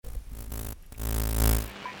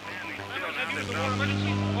use the water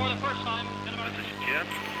emergency for the first time in about... This is Jim,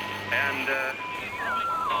 and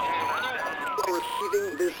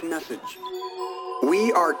Receiving this message.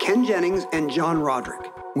 We are Ken Jennings and John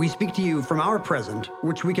Roderick. We speak to you from our present,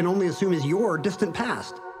 which we can only assume is your distant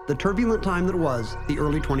past, the turbulent time that was the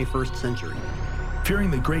early 21st century.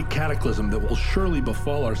 Fearing the great cataclysm that will surely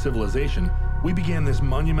befall our civilization, we began this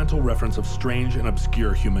monumental reference of strange and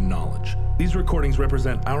obscure human knowledge. These recordings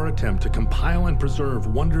represent our attempt to compile and preserve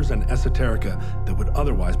wonders and esoterica that would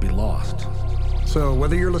otherwise be lost. So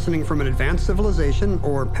whether you're listening from an advanced civilization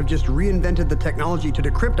or have just reinvented the technology to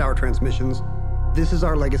decrypt our transmissions, this is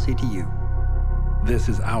our legacy to you. This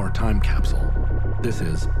is our time capsule. This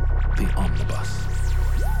is the Omnibus.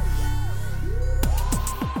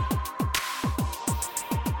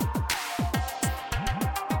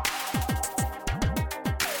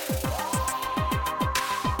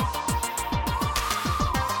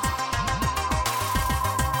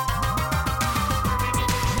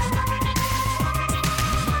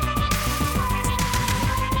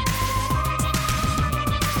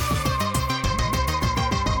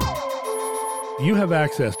 You have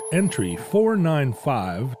accessed entry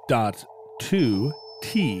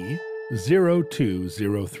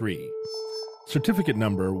 495.2T0203. Certificate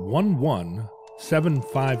number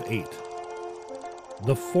 11758.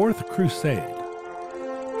 The Fourth Crusade.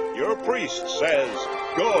 Your priest says,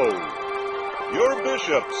 go. Your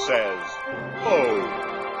bishop says, ho.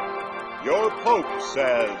 Your pope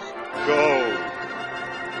says, go.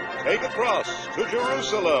 Take a cross to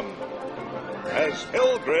Jerusalem as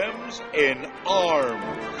pilgrims in arms.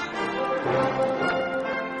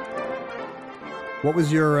 What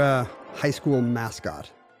was your high school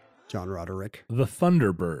mascot, John Roderick? The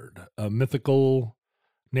Thunderbird, a mythical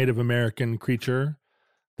Native American creature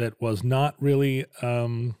that was not really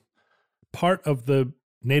part of the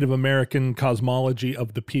Native American cosmology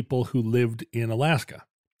of the people who lived in Alaska.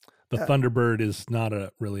 The Thunderbird is not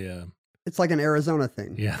really a... It's like an Arizona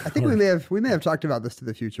thing. Yeah. I think we may have talked about this to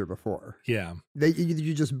the future before. Yeah.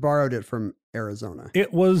 You just borrowed it from Arizona.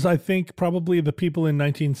 It was, I think, probably the people in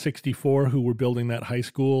 1964 who were building that high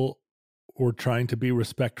school were trying to be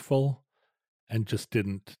respectful and just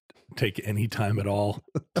didn't take any time at all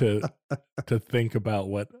to think about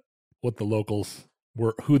what the locals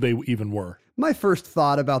were, who they even were. My first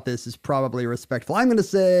thought about this is probably respectful. I'm going to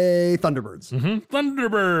say Thunderbirds. Mm-hmm.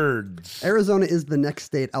 Thunderbirds. Arizona is the next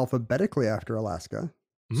state alphabetically after Alaska.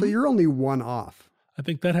 Mm-hmm. So you're only one off. I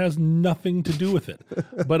think that has nothing to do with it.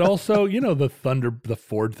 But also, the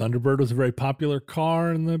Ford Thunderbird was a very popular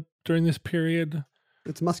car during this period.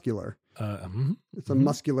 It's muscular. Mm-hmm. It's a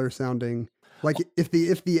muscular sounding, like if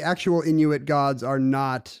the actual Inuit gods are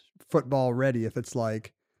not football ready, if it's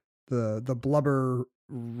like the blubber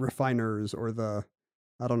refiners or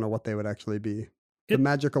I don't know what they would actually be. The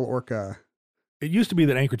magical orca. It used to be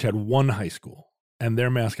that Anchorage had one high school and their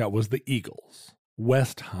mascot was the Eagles,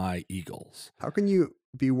 West High Eagles. How can you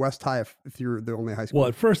be West High if you're the only high school? Well,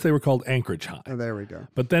 at first they were called Anchorage High. Oh, there we go.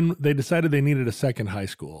 But then they decided they needed a second high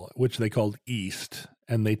school, which they called East,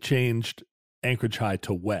 and they changed Anchorage High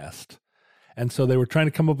to West. And so they were trying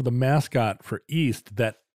to come up with a mascot for East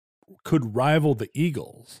that could rival the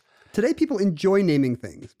Eagles. Today, people enjoy naming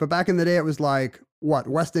things, but back in the day, it was like, what?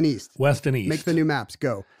 West and East. West and East. Make the new maps,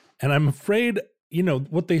 go. And I'm afraid,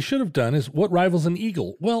 what they should have done is what rivals an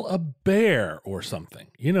eagle? Well, a bear or something.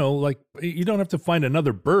 Like you don't have to find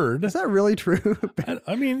another bird. Is that really true?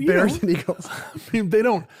 I mean, bears and eagles. I mean,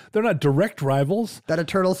 they're not direct rivals. That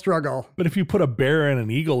eternal struggle. But if you put a bear and an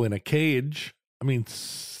eagle in a cage, I mean,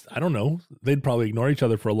 I don't know. They'd probably ignore each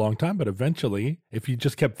other for a long time, but eventually, if you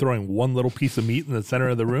just kept throwing one little piece of meat in the center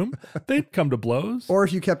of the room, they'd come to blows. Or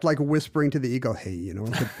if you kept like whispering to the eagle, "Hey, you know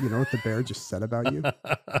what the bear just said about you?"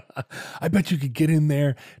 I bet you could get in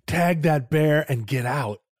there, tag that bear, and get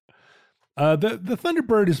out. The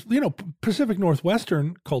Thunderbird is, Pacific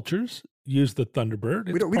Northwestern cultures use the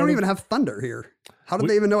Thunderbird. We don't even have thunder here. How did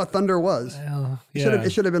they even know what thunder was? Well,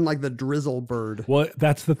 It should have been like the drizzle bird. Well,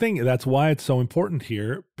 that's the thing. That's why it's so important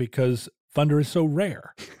here, because thunder is so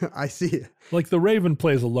rare. I see. Like the raven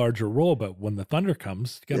plays a larger role, but when the thunder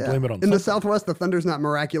comes, you got to blame it on In something. the Southwest, the thunder's not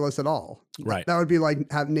miraculous at all. Right. That would be like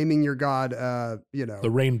naming your god, the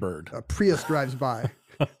rainbird. A Prius drives by.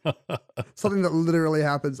 Something that literally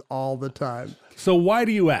happens all the time. So why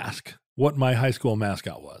do you ask what my high school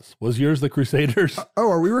mascot was? Was yours the Crusaders?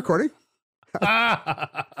 Are we recording?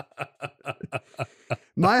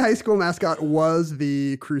 My high school mascot was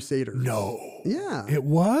the Crusaders. No. Yeah. It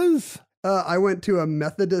was? I went to a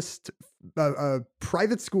Methodist a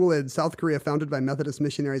private school in South Korea founded by Methodist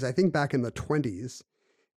missionaries, I think back in the 20s.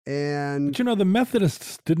 And But you know, the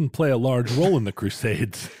Methodists didn't play a large role in the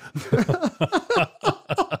Crusades.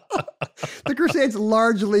 the Crusades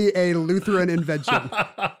largely a Lutheran invention.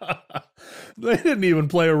 They didn't even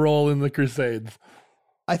play a role in the Crusades.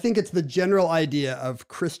 I think it's the general idea of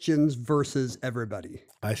Christians versus everybody.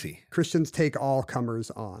 I see. Christians take all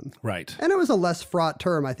comers on. Right. And it was a less fraught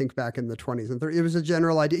term, I think, back in the 20s and 30s. It was a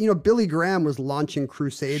general idea. You know, Billy Graham was launching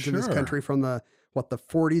crusades in this Sure. country from the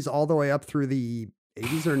 40s all the way up through the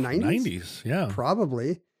 80s or 90s? 90s, yeah.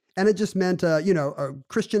 Probably. And it just meant, a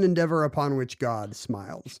Christian endeavor upon which God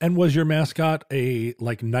smiles. And was your mascot a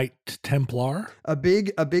Knight Templar? A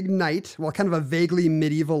big knight, well, kind of a vaguely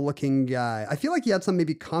medieval looking guy. I feel like he had some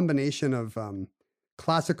maybe combination of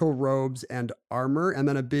classical robes and armor, and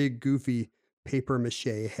then a big goofy paper mache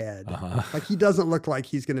head. Uh-huh. Like he doesn't look like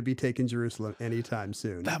he's going to be taking Jerusalem anytime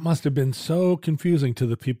soon. That must have been so confusing to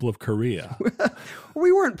the people of Korea.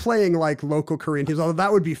 We weren't playing like local Korean teams, although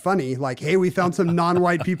that would be funny. Like, hey, we found some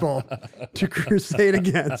non-white people to crusade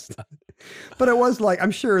against. But it was like,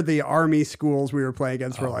 I'm sure the army schools we were playing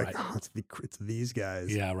against were like, right. oh, it's these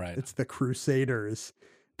guys. Yeah, right. It's the Crusaders.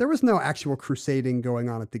 There was no actual crusading going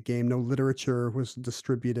on at the game. No literature was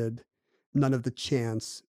distributed. None of the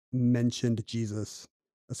chants mentioned Jesus,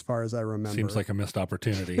 as far as I remember. Seems like a missed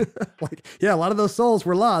opportunity. A lot of those souls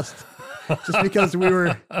were lost just because we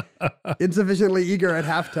were insufficiently eager at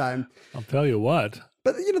halftime. I'll tell you what.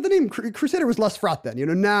 But, the name Crusader was less fraught then.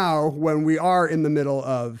 Now, when we are in the middle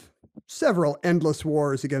of several endless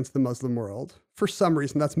wars against the Muslim world, for some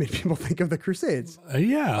reason, that's made people think of the Crusades.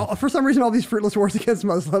 Yeah. For some reason, all these fruitless wars against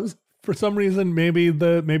Muslims. For some reason, maybe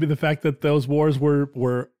the fact that those wars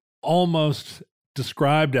were almost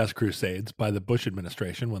described as crusades by the Bush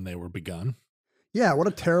administration when they were begun. Yeah, what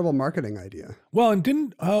a terrible marketing idea. Well, and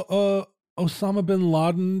didn't Osama bin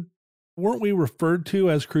Laden, weren't we referred to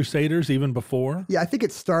as crusaders even before? Yeah, I think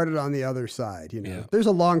it started on the other side. Yeah. There's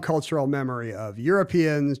a long cultural memory of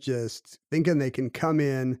Europeans just thinking they can come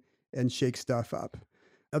in and shake stuff up.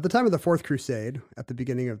 At the time of the Fourth Crusade, at the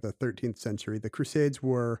beginning of the 13th century, the Crusades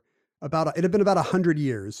were it had been about 100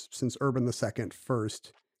 years since Urban II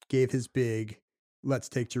first gave his big, let's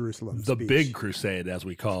take Jerusalem The speech. big crusade, as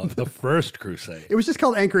we call it, the first crusade. It was just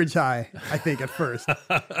called Anchorage High, I think, at first,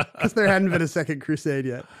 because there hadn't been a second crusade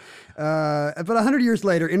yet. But 100 years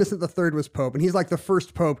later, Innocent III was Pope, and he's like the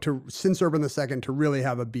first Pope since Urban II to really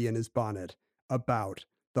have a bee in his bonnet about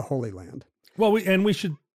the Holy Land. Well, we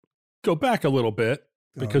should go back a little bit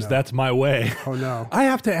because that's my way. Oh, no. I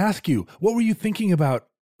have to ask you, what were you thinking about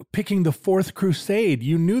picking the Fourth Crusade?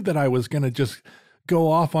 You knew that I was going to just go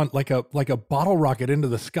off on like a bottle rocket into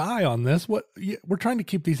the sky on this. We're trying to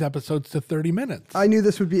keep these episodes to 30 minutes. I knew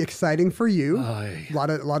this would be exciting for you. Aye. A lot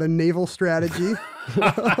of naval strategy.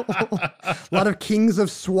 A lot of kings of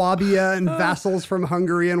Swabia and vassals from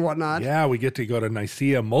Hungary and whatnot. Yeah, we get to go to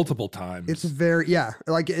Nicaea multiple times. It's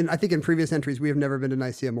I think in previous entries, we have never been to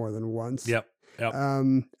Nicaea more than once. Yep.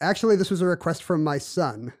 Actually, this was a request from my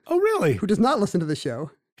son, Oh, really? who does not listen to the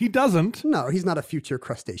show. He doesn't? No, he's not a future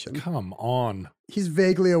crustacean. Come on. He's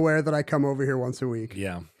vaguely aware that I come over here once a week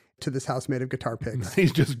Yeah. to this house made of guitar picks.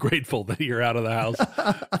 He's just grateful that you're out of the house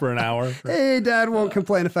for an hour. Hey, Dad won't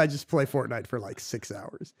complain if I just play Fortnite for like 6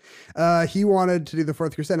 hours. He wanted to do the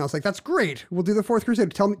Fourth Crusade. And I was like, that's great. We'll do the Fourth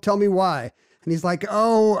Crusade. Tell me why. And he's like,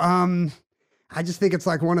 I just think it's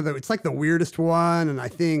like it's like the weirdest one. And I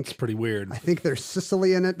think Pretty weird. there's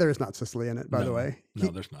Sicily in it. There's not Sicily in it, by the way. No,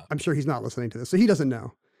 there's not. I'm sure he's not listening to this. So he doesn't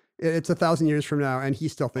know. It's 1,000 years from now, and he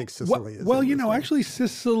still thinks Sicily is. Well, in this one. actually,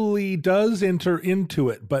 Sicily does enter into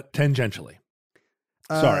it, but tangentially.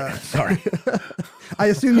 Sorry. I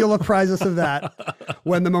assume you'll apprise us of that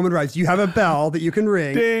when the moment arrives. You have a bell that you can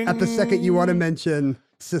ring Ding. at the second you want to mention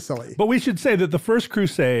Sicily. But we should say that the First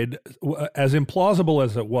Crusade, as implausible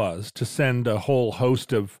as it was to send a whole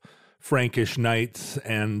host of Frankish knights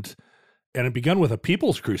and it began with a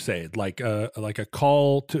people's crusade, like a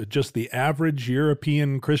call to just the average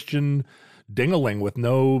European Christian dingaling with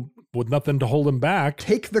nothing to hold him back.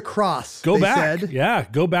 Take the cross. Go they back. said. Yeah,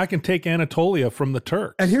 go back and take Anatolia from the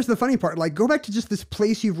Turks. And here's the funny part. Like, go back to just this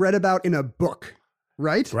place you've read about in a book,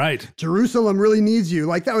 right? Right. Jerusalem really needs you.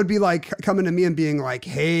 Like, that would be like coming to me and being like,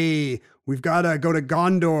 hey, we've got to go to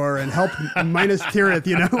Gondor and help Minas Tirith,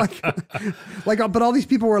 but all these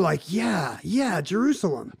people were like, yeah,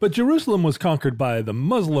 Jerusalem. But Jerusalem was conquered by the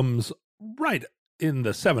Muslims right in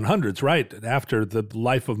the 700s, right after the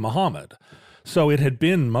life of Muhammad. So it had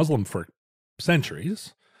been Muslim for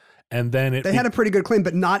centuries. And then They had a pretty good claim,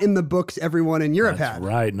 but not in the books everyone in Europe That's had.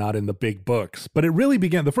 right, not in the big books. But it really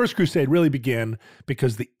began, the First Crusade really began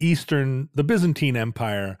because the Byzantine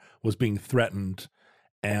Empire was being threatened.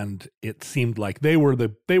 and it seemed like they were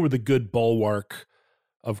the good bulwark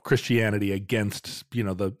of Christianity against,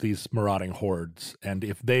 these marauding hordes. And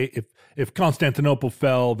if Constantinople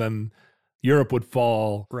fell, then Europe would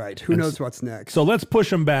fall. Right. Who knows what's next? So let's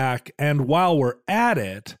push them back. And while we're at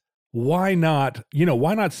it, why not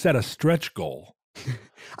set a stretch goal?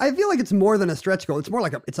 I feel like it's more than a stretch goal. It's more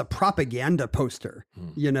like it's a propaganda poster,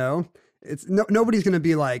 It's nobody's going to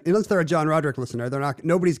be like, unless they're a John Roderick listener,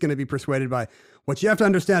 nobody's going to be persuaded by what you have to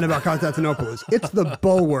understand about Constantinople is it's the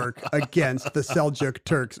bulwark against the Seljuk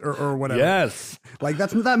Turks or whatever. Yes. Like that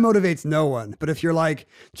motivates no one. But if you're like,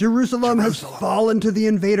 Jerusalem has fallen to the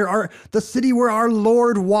invader, the city where our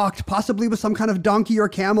Lord walked, possibly with some kind of donkey or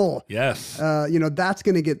camel. Yes. That's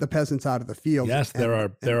going to get the peasants out of the field. Yes, there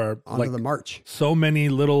are onto the march. So many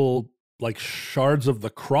little like shards of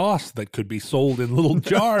the cross that could be sold in little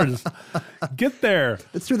jars. Get there.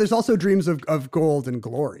 It's true. There's also dreams of gold and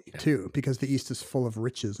glory too, because the East is full of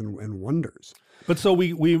riches and wonders. But so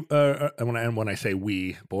we when I say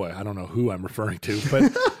we, boy, I don't know who I'm referring to,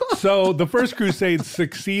 but so the First Crusade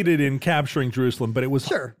succeeded in capturing Jerusalem, but it was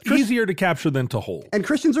easier to capture than to hold. And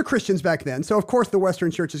Christians are Christians back then. So of course the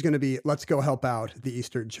Western Church is going to be, let's go help out the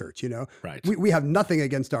Eastern Church, Right. We have nothing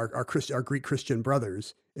against our Greek Christian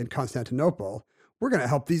brothers in Constantinople. We're going to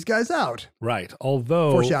help these guys out. Right.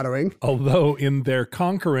 Although foreshadowing. Although in their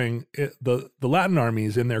conquering the Latin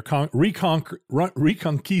armies in their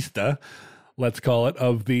reconquista, let's call it,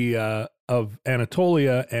 of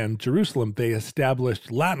Anatolia and Jerusalem, they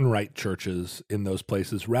established Latin Rite churches in those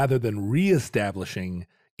places rather than reestablishing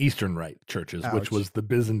Eastern Rite churches, Ouch. which was the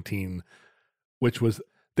Byzantine,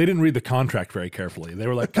 they didn't read the contract very carefully. They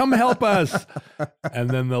were like, come help us. And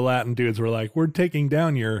then the Latin dudes were like, we're taking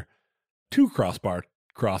down your 2 crossbar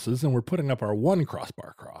crosses and we're putting up our 1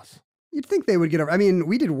 crossbar cross. You'd think they would get over. I mean,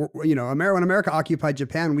 we did, when America occupied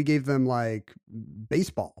Japan, we gave them like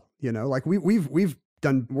baseball, like we've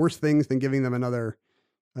done worse things than giving them another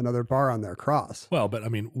bar on their cross. Well, but I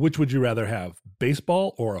mean, which would you rather have,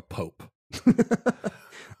 baseball or a pope?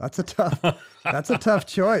 That's a tough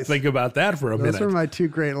choice. Think about that for a minute. Those are my 2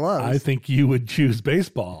 great loves. I think you would choose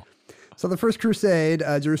baseball. So the First Crusade,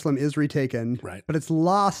 Jerusalem is retaken, right? But it's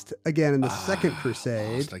lost again in the Second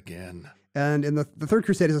Crusade. Lost again. And in the Third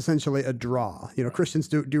Crusade is essentially a draw. Christians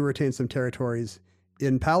do retain some territories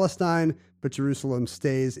in Palestine, but Jerusalem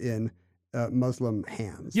stays in Muslim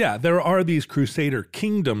hands. Yeah, there are these Crusader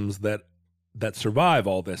kingdoms that survive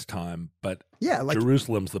all this time, but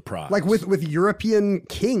Jerusalem's the prize. Like with European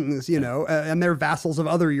kings, and they're vassals of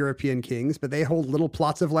other European kings, but they hold little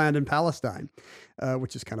plots of land in Palestine,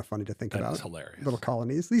 which is kind of of think about. That's hilarious. Little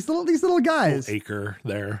colonies. These little guys. Little acre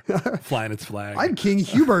there, flying its flag. I'm King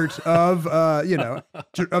Hubert of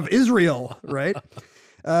of Israel, right?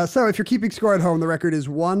 So if you're keeping score at home, the record is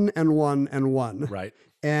 1-1-1. Right.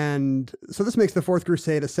 And so this makes the Fourth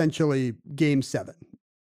Crusade essentially game 7.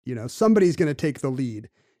 Somebody's going to take the lead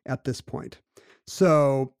at this point.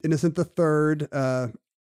 So Innocent III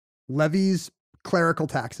levies clerical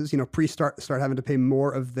taxes. Priests start having to pay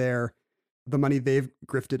more of the money they've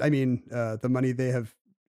grifted. I mean, the money they have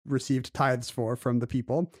received tithes from the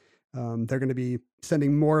people. They're going to be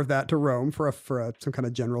sending more of that to Rome for some kind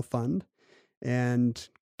of general fund. And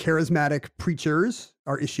charismatic preachers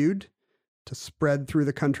are issued to spread through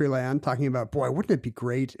the country land, talking about, boy, wouldn't it be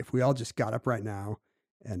great if we all just got up right now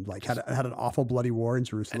and like had an awful bloody war in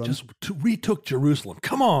Jerusalem. And just retook Jerusalem.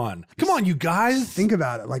 Come on, you guys. Think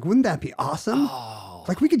about it. Like, wouldn't that be awesome? Oh.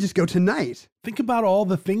 Like, we could just go tonight. Think about all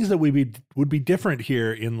the things that would be different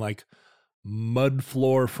here in like mud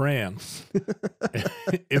floor France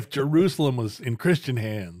if Jerusalem was in Christian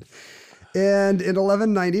hands. And in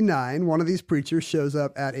 1199, one of these preachers shows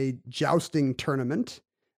up at a jousting tournament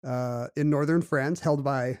in northern France held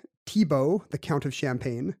by Thibaut, the Count of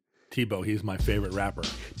Champagne. Thibaut, he's my favorite rapper.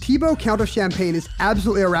 Thibaut, Count of Champagne, is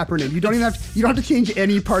absolutely a rapper name. You don't have to change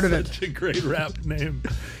any part of it. Such a great rap name.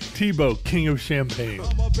 Thibaut, King of Champagne.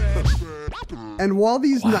 And while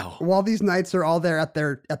these knights are all there at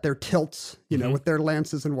their tilts, with their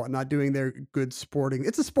lances and whatnot, doing their good sporting.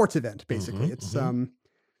 It's a sports event, basically. It's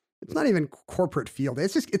not even corporate field day.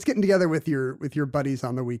 It's getting together with your buddies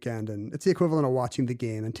on the weekend, and it's the equivalent of watching the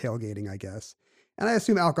game and tailgating, I guess. And I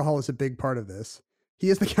assume alcohol is a big part of this. He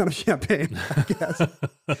is the Count of Champagne, I guess,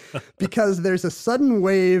 because there's a sudden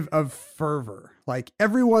wave of fervor. Like,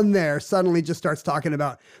 everyone there suddenly just starts talking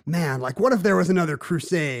about, man, like, what if there was another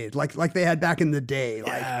crusade, like they had back in the day,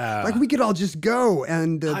 like we could all just go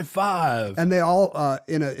and high five. And they all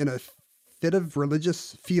in a fit of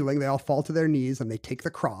religious feeling, they all fall to their knees and they take the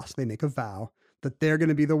cross. They make a vow that they're going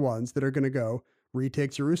to be the ones that are going to go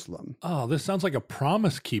retake Jerusalem. Oh, this sounds like a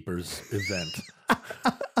Promise Keepers event.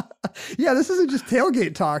 Yeah, this isn't just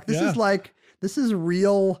tailgate talk. This Yeah. is like, this is a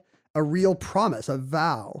real promise, a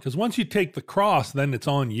vow. Because once you take the cross, then it's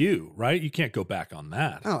on you, right? You can't go back on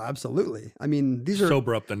that. Oh, absolutely. I mean, these are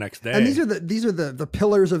Sober up the next day. and these are the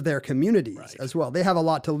pillars of their communities Right. as well. They have a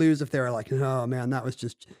lot to lose if they're like, oh man, that was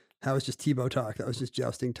just Tebow talk. That was just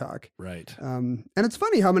jousting talk. right. And it's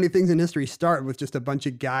funny how many things in history start with just a bunch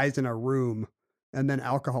of guys in a room and then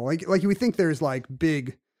alcohol. Like we think there's like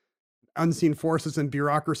big unseen forces and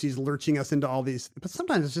bureaucracies lurching us into all these, but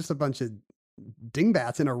sometimes it's just a bunch of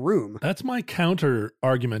dingbats in a room. That's my counter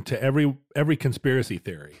argument to every conspiracy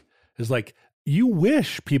theory. Is like, you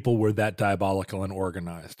wish people were that diabolical and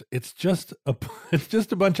organized. It's just a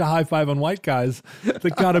bunch of high-fiving white guys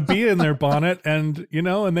that got a bee in their bonnet, and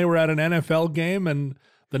and they were at an NFL game, and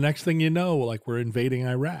the next thing you know, like, we're invading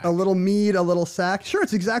Iraq. A little mead, a little sack. Sure,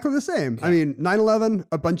 it's exactly the same. I mean, 9/11,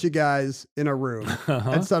 a bunch of guys in a room,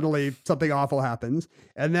 and suddenly something awful happens.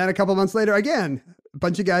 And then a couple months later, again, a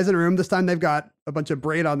bunch of guys in a room. This time they've got a bunch of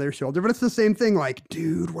braid on their shoulder, but it's the same thing. Like,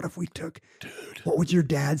 dude, what if we took, what would your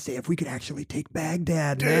dad say if we could actually take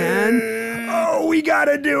Baghdad, man? Oh, we got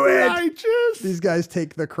to do it. Righteous. These guys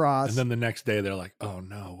take the cross. And then the next day they're like, oh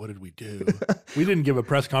no, what did we do? We didn't give a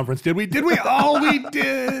press conference, did we? Did we? Oh, we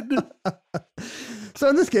did. So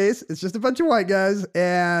in this case, it's just a bunch of white guys,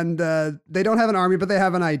 and they don't have an army, but they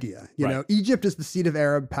have an idea. You Right. know, Egypt is the seat of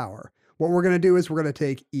Arab power. What we're going to do is we're going to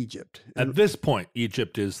take Egypt. At this point,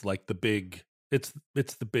 Egypt is like the big, it's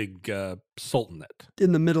the big sultanate.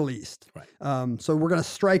 In the Middle East. Right. So we're going to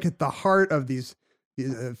strike at the heart of these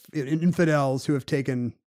infidels who have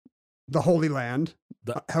taken the Holy Land,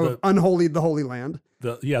 who have unholied the Holy Land.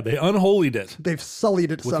 They unholied it. They've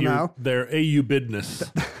sullied it With somehow. their AU bidness.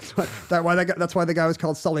 That's why the guy was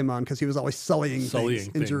called Suleiman, because he was always sullying things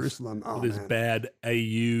in Jerusalem. Oh, with his man. bad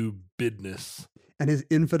AU bidness. And his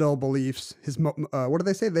infidel beliefs, what did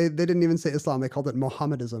they say? They didn't even say Islam. They called it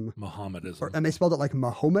Mohammedism. And they spelled it like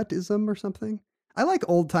Mahometism or something. I like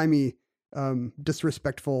old-timey,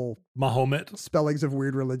 disrespectful Mahomet. spellings of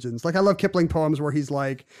weird religions. Like I love Kipling poems where he's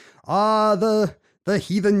like, the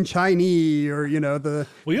heathen Chinese, or, the...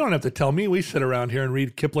 Well, you don't have to tell me. We sit around here and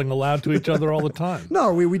read Kipling aloud to each other all the time.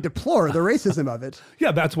 No, we deplore the racism of it.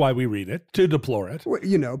 Yeah, that's why we read it, to deplore it. But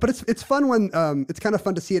it's fun when, it's kind of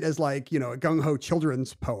fun to see it as like, a gung-ho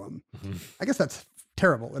children's poem. Mm-hmm. I guess that's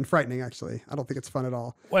terrible and frightening, actually. I don't think it's fun at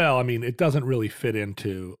all. Well, I mean, it doesn't really fit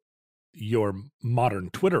into your modern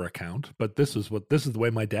Twitter account, but this is the way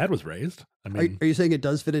my dad was raised. I mean, are you saying it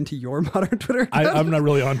does fit into your modern Twitter account? I'm not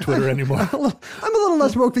really on Twitter anymore. I'm a little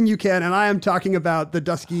less woke than you can, and I am talking about the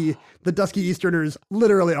dusky Easterners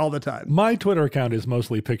literally all the time. My Twitter account is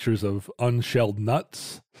mostly pictures of unshelled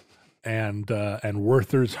nuts and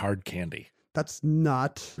Werther's hard candy. That's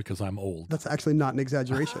not... Because I'm old. That's actually not an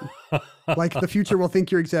exaggeration. Like the future will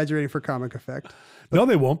think you're exaggerating for comic effect. No,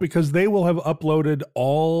 they won't, because they will have uploaded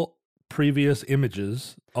all previous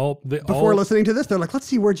images. Before listening to this, they're like, let's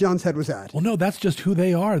see where John's head was at. Well, no, that's just who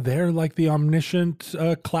they are. They're like the omniscient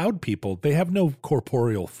cloud people. They have no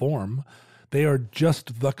corporeal form. They are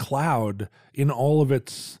just the cloud in all of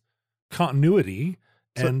its continuity.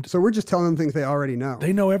 And so we're just telling them things they already know.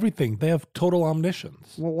 they know everything. They have total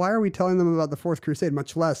omniscience. Well, why are we telling them about the Fourth Crusade,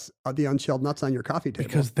 much less the unshelled nuts on your coffee table?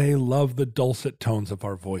 Because they love the dulcet tones of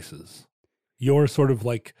our voices. Your sort of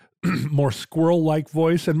like more squirrel-like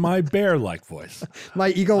voice and my bear-like voice. My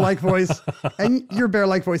eagle-like voice and your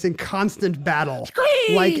bear-like voice in constant battle.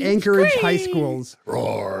 Like Anchorage high schools.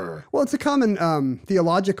 Roar. Well, it's a common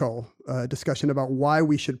theological discussion about why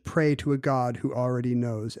we should pray to a God who already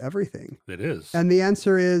knows everything. It is. And the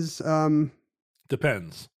answer is...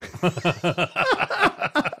 Depends.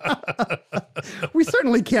 we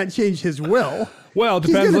certainly can't change his will. Well,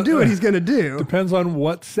 He's going to do what he's going to do. Depends on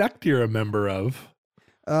what sect you're a member of.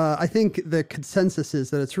 I think the consensus is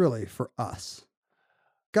that it's really for us.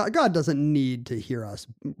 God doesn't need to hear us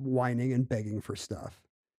whining and begging for stuff.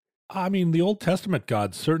 I mean, the Old Testament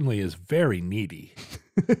God certainly is very needy.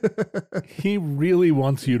 He really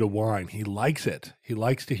wants you to whine. He likes it. He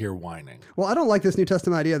likes to hear whining. Well, I don't like this New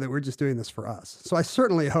Testament idea that we're just doing this for us. So I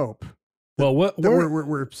certainly hope Well, we're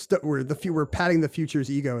patting the future's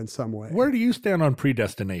ego in some way. where do you stand on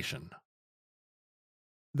predestination?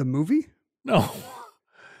 The movie? No.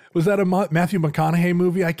 Was that a Matthew McConaughey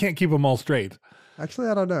movie? I can't keep them all straight. Actually,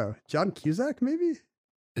 I don't know. John Cusack, maybe?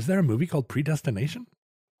 Is there a movie called Predestination?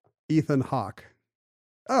 Ethan Hawke.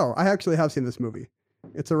 Oh, I actually have seen this movie.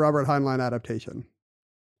 It's a Robert Heinlein adaptation.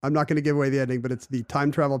 I'm not going to give away the ending, but it's the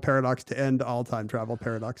time travel paradox to end all time travel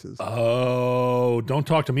paradoxes. Oh, don't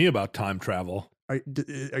talk to me about time travel.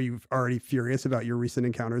 Are you already furious about your recent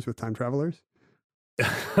encounters with time travelers?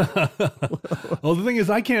 Well, the thing is,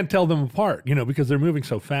 I can't tell them apart, because they're moving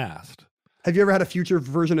so fast. Have you ever had a future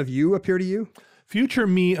version of you appear to you? Future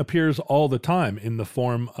me appears all the time in the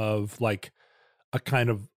form of like a kind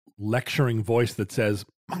of lecturing voice that says,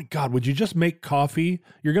 my God, would you just make coffee?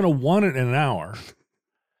 You're going to want it in an hour.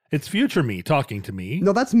 It's future me talking to me.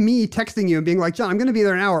 No, that's me texting you and being like, John, I'm going to be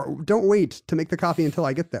there in an hour. Don't wait to make the coffee until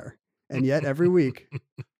I get there. And yet every week,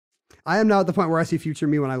 I am now at the point where I see future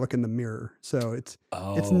me when I look in the mirror. So it's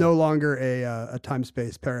no longer a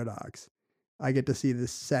time-space paradox. I get to see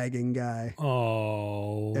this sagging guy.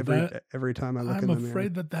 Oh, every time I look in the mirror. I'm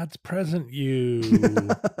afraid that's present you.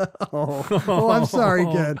 I'm sorry,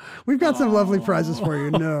 kid. We've got some lovely prizes for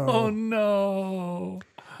you. No. Oh, no.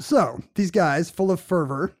 So these guys, full of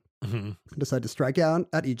fervor, decide to strike out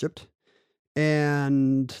at Egypt.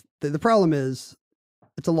 And the problem is,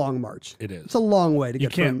 it's a long march. It is. It's a long way to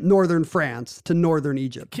get from northern France to northern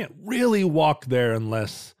Egypt. You can't really walk there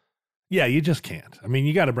unless... Yeah, you just can't. I mean,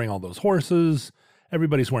 you got to bring all those horses.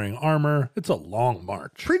 Everybody's wearing armor. It's a long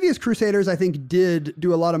march. Previous Crusaders, I think, did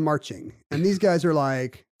do a lot of marching. And these guys are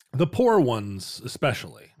like... The poor ones,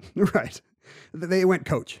 especially. Right. They went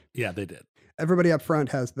coach. Yeah, they did. Everybody up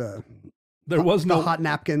front has the hot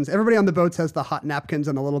napkins. Everybody on the boats has the hot napkins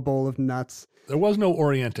and a little bowl of nuts. There was no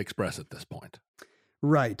Orient Express at this point.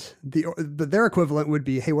 Right. Their equivalent would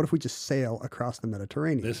be, hey, what if we just sail across the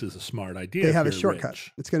Mediterranean? This is a smart idea. They have a shortcut.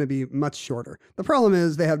 Rich. It's going to be much shorter. The problem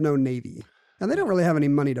is they have no navy, and they don't really have any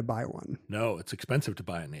money to buy one. No, it's expensive to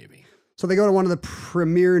buy a navy. So they go to one of the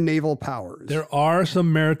premier naval powers. There are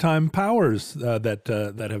some maritime powers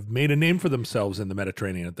that have made a name for themselves in the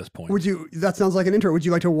Mediterranean at this point. That sounds like an intro. Would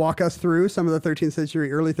you like to walk us through some of the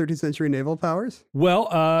early 13th century naval powers?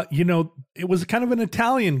 Well, it was kind of an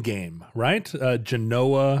Italian game, right?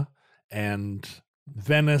 Genoa and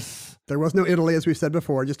Venice. There was no Italy, as we've said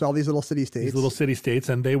before, just all these little city-states.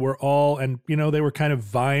 And they were all, they were kind of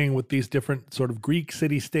vying with these different sort of Greek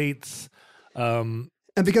city-states.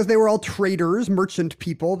 And because they were all traders, merchant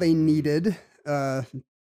people, they needed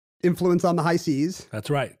influence on the high seas. That's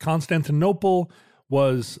right. Constantinople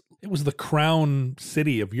was the crown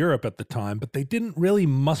city of Europe at the time, but they didn't really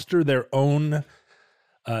muster their own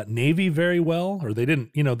navy very well, or they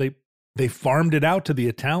didn't, they farmed it out to the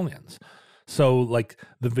Italians. So like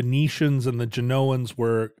the Venetians and the Genoans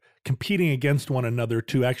were competing against one another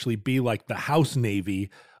to actually be like the house navy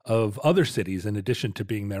of other cities, in addition to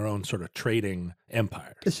being their own sort of trading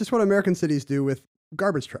empires. It's just what American cities do with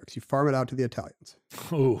garbage trucks. You farm it out to the Italians.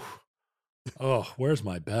 Oh, where's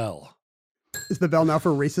my bell? Is the bell now for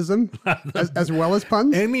racism as well as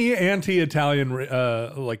puns? Any anti-Italian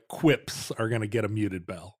quips are going to get a muted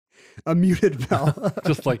bell. A muted bell.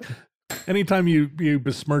 Just like anytime you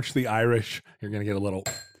besmirch the Irish, you're going to get a little...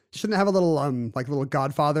 Shouldn't it have a little little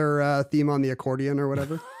Godfather theme on the accordion or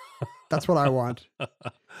whatever? That's what I want.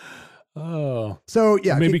 Oh. So,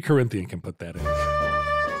 yeah. Maybe Corinthian can put that in.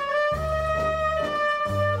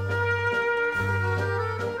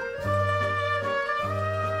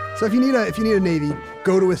 So if you need a navy,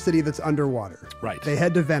 go to a city that's underwater. Right. They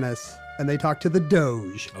head to Venice and they talk to the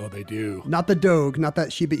Doge. Oh, they do. Not the Doge, not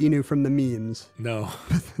that Shiba Inu from the memes. No.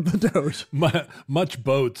 The Doge. Much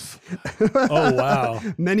boats. Oh, wow.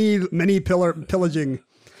 Many pillaging.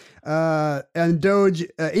 And Doge,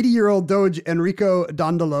 80-year-old Doge Enrico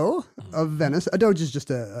Dandolo of Venice. A Doge is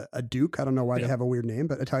just a duke. I don't know why they have a weird name,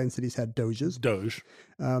 but Italian cities had Doges. Doge.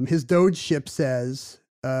 His Doge ship says,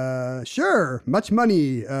 sure, much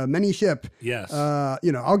money, many ship. Yes.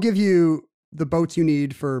 I'll give you the boats you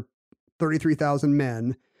need for 33,000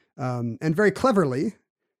 men. And very cleverly,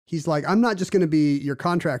 he's like, I'm not just going to be your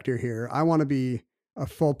contractor here. I want to be a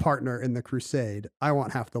full partner in the crusade. I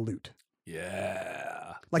want half the loot. Yeah.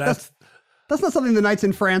 Like that's not something the knights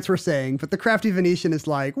in France were saying, but the crafty Venetian is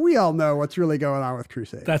like, we all know what's really going on with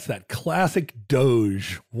Crusade. That's that classic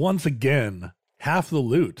Doge. Once again, half the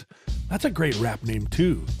loot. That's a great rap name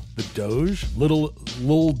too. The Doge, Lil Doge.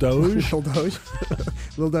 Lil Doge.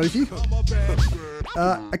 Lil Doge.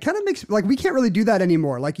 It kind of makes, we can't really do that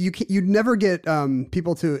anymore. Like you'd never get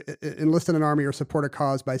people to enlist in an army or support a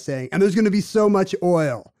cause by saying, and there's going to be so much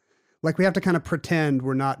oil. Like we have to kind of pretend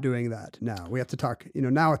we're not doing that now. We have to talk,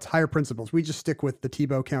 now it's higher principles. We just stick with the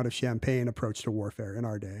Thibaut Count of Champagne approach to warfare in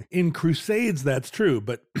our day. In Crusades, that's true,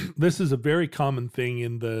 but this is a very common thing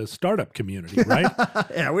in the startup community, right?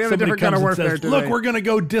 Yeah, we have a different kind of warfare today. Look, we're going to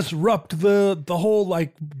go disrupt the whole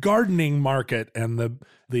gardening market, and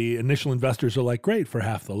the initial investors are like, great, for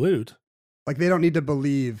half the loot. Like they don't need to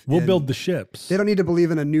believe. We'll build the ships. They don't need to believe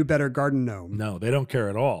in a new, better garden gnome. No, they don't care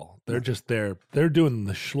at all. They're just there. They're doing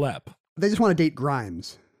the schlep. They just want to date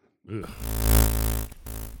Grimes. Ugh.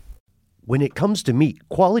 When it comes to meat,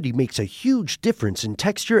 quality makes a huge difference in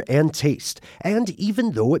texture and taste. And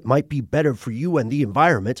even though it might be better for you and the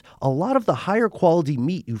environment, a lot of the higher quality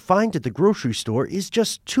meat you find at the grocery store is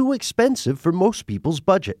just too expensive for most people's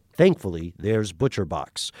budget. Thankfully, there's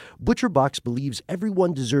ButcherBox. ButcherBox believes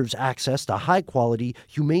everyone deserves access to high-quality,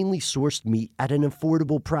 humanely sourced meat at an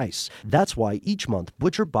affordable price. That's why each month,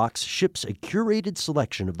 ButcherBox ships a curated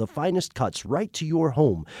selection of the finest cuts right to your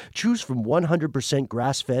home. Choose from 100%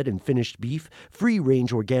 grass-fed and finished beef,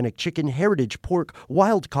 free-range organic chicken, heritage pork,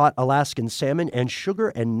 wild-caught Alaskan salmon, and sugar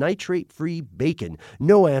and nitrate-free bacon.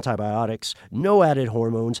 No antibiotics, no added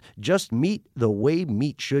hormones, just meat the way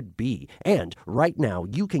meat should be. And right now,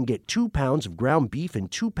 you can get 2 pounds of ground beef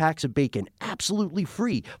and 2 packs of bacon absolutely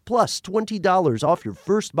free, plus $20 off your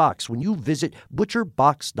first box when you visit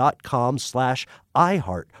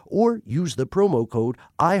butcherbox.com/iHeart or use the promo code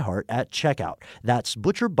iHeart at checkout. That's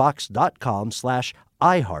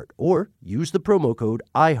butcherbox.com/iHeart or use the promo code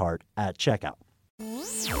iHeart at checkout.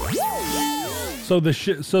 So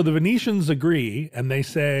the Venetians agree, and they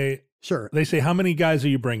say, Sure. how many guys are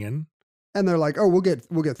you bringing? And they're like, oh, we'll get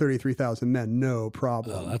 33,000 men, no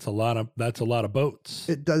problem. That's a lot of boats.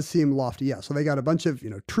 It does seem lofty, yeah. So they got a bunch of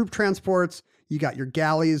troop transports. You got your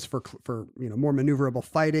galleys for more maneuverable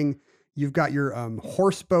fighting. You've got your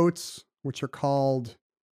horse boats, which are called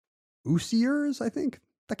Usiers, I think.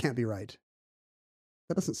 That can't be right.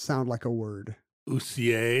 That doesn't sound like a word.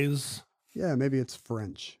 Usiers. Yeah, maybe it's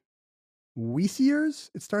French. Huissiers?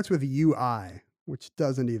 It starts with UI, which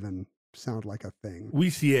doesn't even sound like a thing.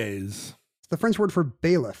 Huissiers. It's the French word for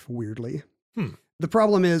bailiff, weirdly. The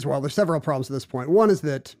problem is, well, there's several problems at this point. One is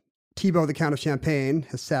that Thibaut, the Count of Champagne,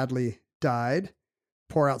 has sadly died.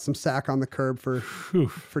 Pour out some sack on the curb for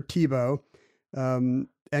Thibaut. And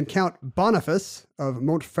Count Boniface of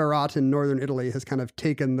Montferrat in northern Italy has kind of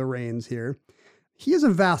taken the reins here. He is a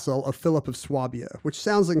vassal of Philip of Swabia, which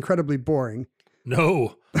sounds incredibly boring.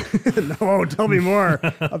 No. No, tell me more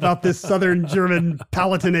about this southern German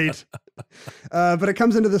palatinate. But it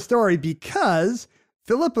comes into the story because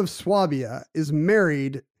Philip of Swabia is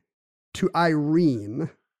married to Irene,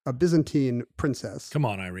 a Byzantine princess. Come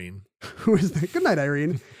on, Irene. Good night,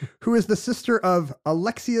 Irene, who is the sister of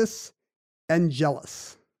Alexius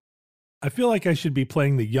Angelus. I feel like I should be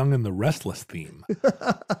playing the Young and the Restless theme.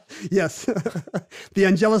 Yes. The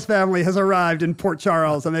Angelus family has arrived in Port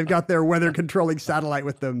Charles and they've got their weather controlling satellite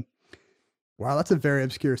with them. Wow, that's a very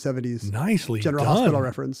obscure 70s Nicely General done. Hospital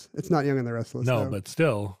reference. It's not Young and the Restless. No, though. but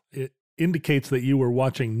still, it indicates that you were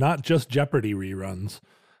watching not just Jeopardy reruns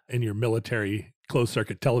in your military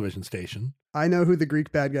closed-circuit television station. I know who the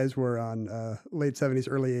Greek bad guys were on late 70s,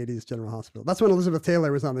 early 80s General Hospital. That's when Elizabeth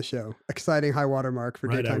Taylor was on the show. Exciting high water mark for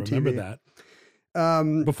daytime TV. I remember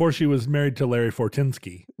that. Before she was married to Larry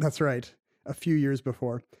Fortinsky. That's right. A few years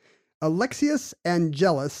before. Alexius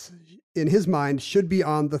Angelus, in his mind, should be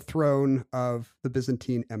on the throne of the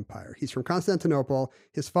Byzantine Empire. He's from Constantinople.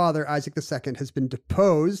 His father, Isaac II, has been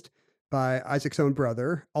deposed by Isaac's own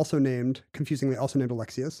brother, confusingly also named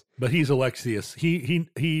Alexius. But he's Alexius.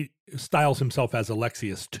 He styles himself as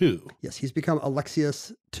Alexius II. Yes, he's become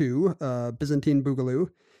Alexius II, Byzantine Boogaloo.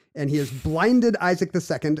 And he has blinded Isaac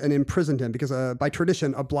II and imprisoned him because by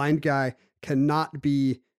tradition, a blind guy cannot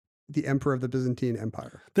be the emperor of the Byzantine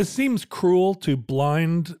Empire. This seems cruel to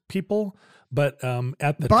blind people, but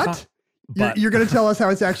at the time... You're going to tell us how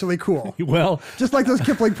it's actually cool. Well, just like those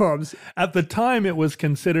Kipling poems. At the time, it was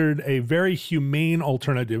considered a very humane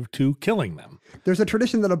alternative to killing them. There's a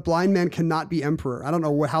tradition that a blind man cannot be emperor. I don't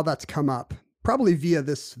know how that's come up. Probably via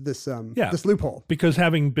this loophole. Because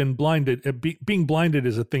having been blinded, being blinded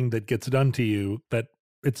is a thing that gets done to you that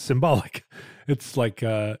it's symbolic. It's like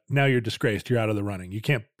now you're disgraced. You're out of the running. You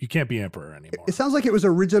can't be emperor anymore. It sounds like it was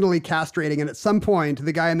originally castrating, and at some point,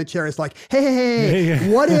 the guy in the chair is like,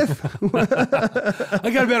 "Hey, what if?"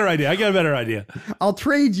 I got a better idea. I'll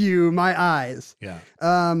trade you my eyes. Yeah.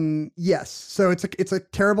 Yes. So it's a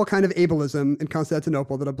terrible kind of ableism in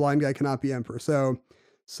Constantinople that a blind guy cannot be emperor. So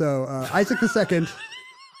Isaac II.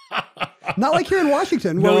 Not like here in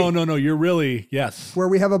Washington. No. You're really, yes. Where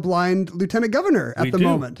we have a blind lieutenant governor at the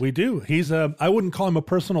moment. We do. He's I wouldn't call him a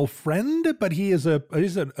personal friend, but he's a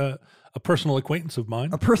personal acquaintance of mine.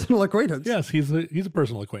 A personal acquaintance? Yes, he's a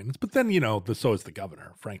personal acquaintance. But then, so is the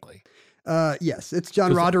governor, frankly. Yes, it's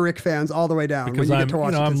John Roderick fans all the way down when you get to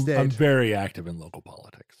Washington State. I'm very active in local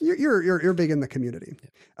politics. You're big in the community.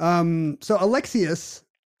 Yeah. So Alexius,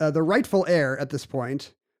 the rightful heir at this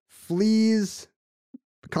point, flees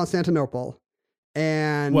Constantinople,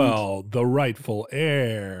 and the rightful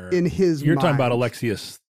heir in his you're mind, talking about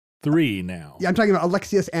Alexius three now. Yeah, I'm talking about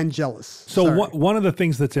Alexius Angelus. So Sorry. one of the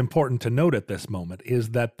things that's important to note at this moment is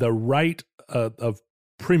that the right of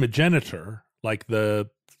primogeniture, like the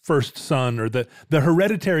first son or the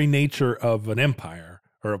hereditary nature of an empire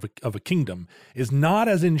or of a kingdom, is not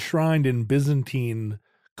as enshrined in Byzantine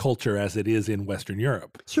culture as it is in Western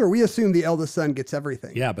Europe. Sure, we assume the eldest son gets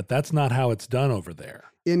everything. Yeah, but that's not how it's done over there.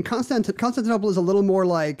 In Constantinople is a little more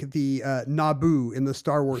like the Naboo in the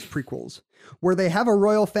Star Wars prequels, where they have a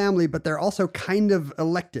royal family, but they're also kind of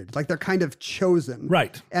elected, like they're kind of chosen.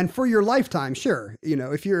 Right. And for your lifetime, sure,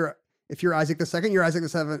 if you're Isaac II, you're Isaac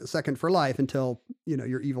II for life until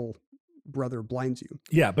your evil brother blinds you.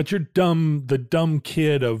 Yeah, but the dumb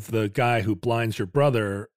kid of the guy who blinds your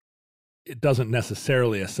brother, it doesn't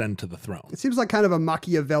necessarily ascend to the throne. It seems like kind of a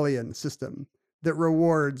Machiavellian system that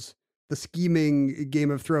rewards the scheming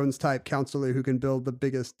Game of Thrones type counselor who can build the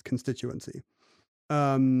biggest constituency.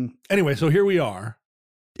 Anyway, so here we are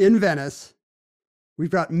in Venice. We've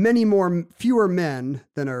got fewer men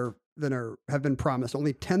than have been promised.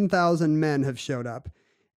 Only 10,000 men have showed up,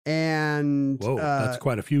 and whoa, that's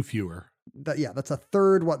quite a few fewer. That's a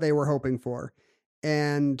third what they were hoping for.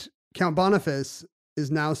 And Count Boniface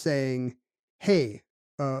is now saying, "Hey,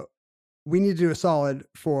 we need to do a solid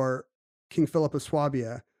for King Philip of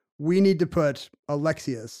Swabia. We need to put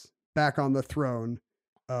Alexius back on the throne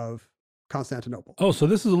of Constantinople." Oh, so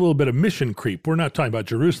this is a little bit of mission creep. We're not talking about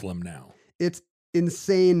Jerusalem now. It's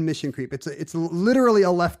insane mission creep. It's literally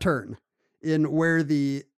a left turn in where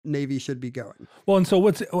the Navy should be going. Well, and so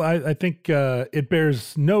I think it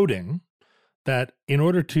bears noting that in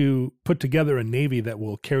order to put together a Navy that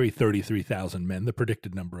will carry 33,000 men, the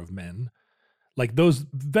predicted number of men, like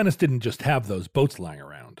Venice didn't just have those boats lying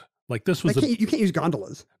around. Like this was you can't use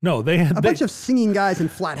gondolas. No, they had a bunch of singing guys in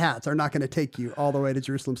flat hats are not going to take you all the way to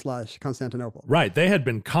Jerusalem / Constantinople. Right. They had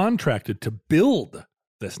been contracted to build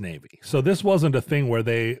this Navy. So this wasn't a thing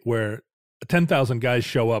where 10,000 guys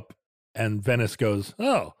show up and Venice goes,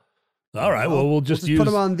 "Oh, all right, well, we'll just put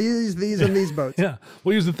them on these and these boats." Yeah.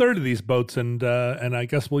 We'll use a third of these boats and I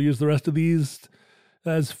guess we'll use the rest of these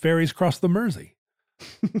as ferries across the Mersey.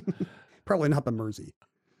 Probably not the Mersey.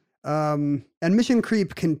 And mission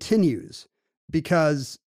creep continues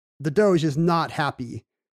because the Doge is not happy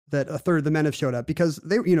that a third of the men have showed up because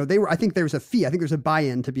they were, I think there's a fee. I think there's a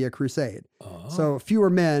buy-in to be a crusade. Oh. So fewer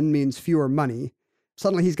men means fewer money.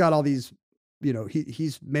 Suddenly he's got all these,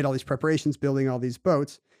 he's made all these preparations, building all these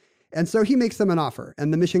boats. And so he makes them an offer,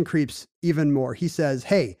 and the mission creeps even more. He says,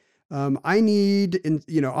 "Hey, I need,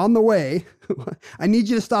 on the way, I need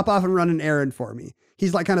you to stop off and run an errand for me."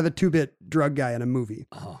 He's like kind of a 2-bit drug guy in a movie.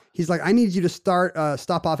 Uh-huh. He's like, "I need you to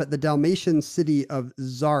stop off at the Dalmatian city of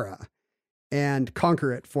Zara and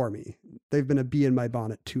conquer it for me. They've been a bee in my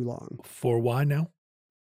bonnet too long." For why now?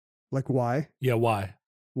 Like, why? Yeah, why?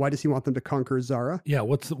 Why does he want them to conquer Zara? Yeah,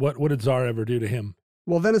 what did Zara ever do to him?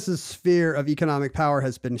 Well, Venice's sphere of economic power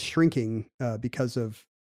has been shrinking because of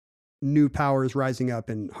new powers rising up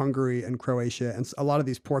in Hungary and Croatia. And a lot of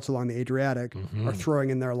these ports along the Adriatic are throwing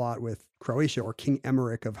in their lot with Croatia or King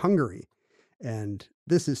Emmerich of Hungary. And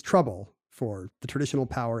this is trouble for the traditional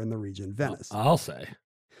power in the region, Venice. I'll say.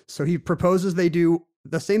 So he proposes they do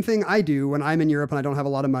the same thing I do when I'm in Europe and I don't have a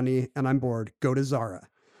lot of money and I'm bored. Go to Zara.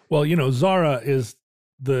 Well, Zara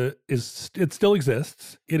it still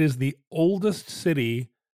exists. It is the oldest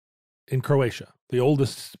city in Croatia. The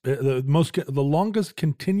oldest, the longest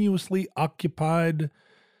continuously occupied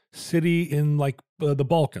city in the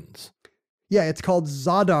Balkans. Yeah, it's called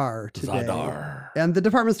Zadar today. Zadar. And the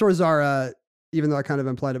department store Zara, even though I kind of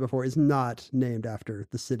implied it before, is not named after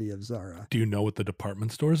the city of Zara. Do you know what the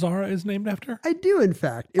department store Zara is named after? I do, in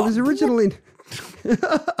fact. It was originally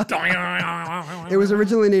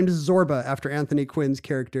named Zorba after Anthony Quinn's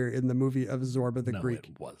character in the movie of Zorba the Greek.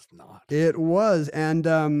 It was not. It was, and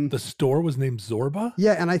the store was named Zorba?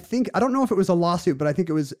 Yeah, and I don't know if it was a lawsuit, but I think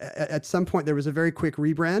it was at some point there was a very quick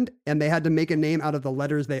rebrand, and they had to make a name out of the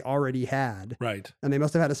letters they already had. Right. And they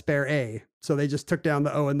must have had a spare A, so they just took down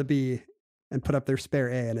the O and the B and put up their spare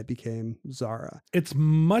A, and it became Zara. It's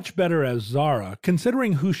much better as Zara,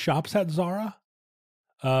 considering who shops at Zara.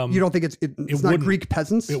 You don't think it's not Greek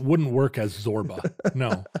peasants? It wouldn't work as Zorba.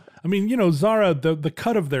 No. I mean, Zara, the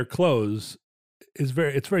cut of their clothes is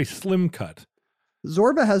very slim cut.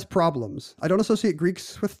 Zorba has problems. I don't associate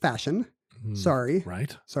Greeks with fashion. Sorry.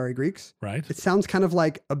 Right. Sorry, Greeks. Right. It sounds kind of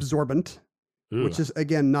like absorbent, Ooh. which is,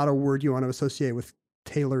 again, not a word you want to associate with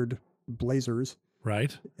tailored blazers.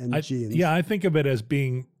 Right. And jeans. Yeah, I think of it as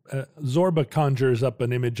being, Zorba conjures up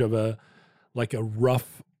an image of a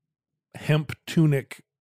rough hemp tunic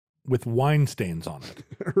with wine stains on it.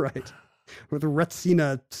 Right. With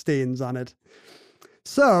Retsina stains on it.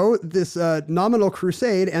 So this nominal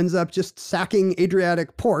crusade ends up just sacking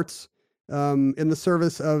Adriatic ports in the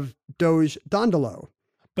service of Doge Dandolo.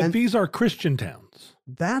 But these are Christian towns.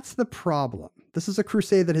 That's the problem. This is a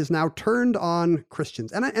crusade that has now turned on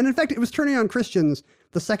Christians. And in fact, it was turning on Christians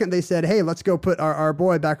the second they said, hey, let's go put our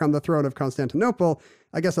boy back on the throne of Constantinople.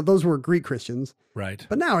 I guess those were Greek Christians. Right.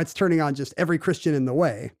 But now it's turning on just every Christian in the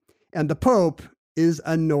way. And the Pope is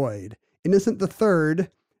annoyed. Innocent III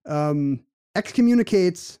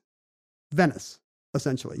excommunicates Venice,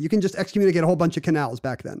 essentially. You can just excommunicate a whole bunch of canals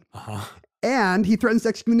back then. Uh-huh. And he threatens to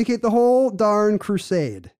excommunicate the whole darn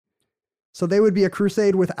crusade. So they would be a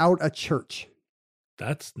crusade without a church.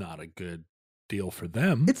 That's not a good deal for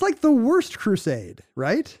them. It's like the worst crusade,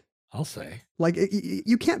 right? I'll say. Like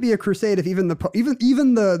you can't be a crusade if even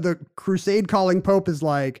the crusade calling Pope is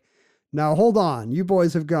like, now hold on, you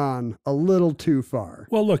boys have gone a little too far.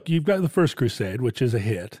 Well, look, you've got the first crusade, which is a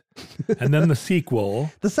hit, and then the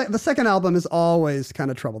sequel. The second album is always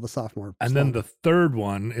kind of trouble, the sophomore. And then the third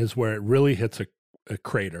one is where it really hits a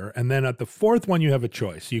crater. And then at the fourth one, you have a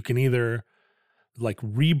choice. You can either like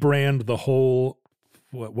rebrand the whole.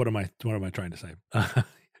 What am I trying to say?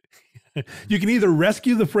 You can either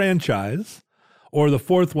rescue the franchise, or the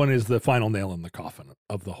fourth one is the final nail in the coffin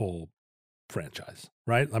of the whole franchise,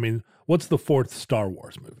 right? I mean, what's the fourth Star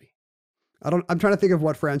Wars movie? I'm trying to think of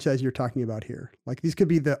what franchise you're talking about here. Like these could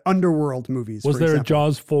be the Underworld movies. Was there a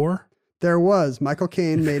Jaws 4? There was. Michael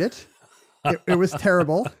Caine made it. It was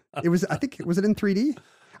terrible. Was it in 3D?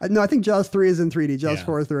 No, I think Jaws 3 is in 3D. Jaws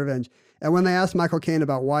 4 is The Revenge. And when they asked Michael Caine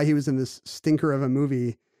about why he was in this stinker of a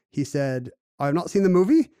movie, he said, I've not seen the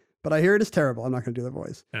movie, but I hear it is terrible. I'm not going to do the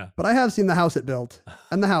voice. Yeah. But I have seen the house it built,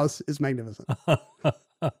 and the house is magnificent.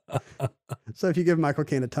 So if you give Michael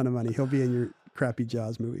Caine a ton of money, he'll be in your crappy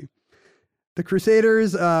Jaws movie. The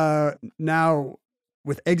Crusaders, now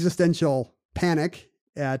with existential panic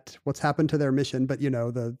at what's happened to their mission, but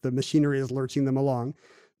the machinery is lurching them along.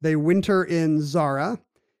 They winter in Zara,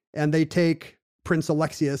 and they take Prince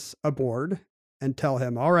Alexius aboard and tell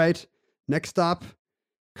him, all right, next stop,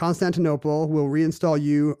 Constantinople, will reinstall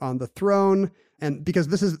you on the throne. And because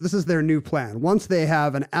this is their new plan. Once they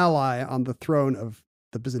have an ally on the throne of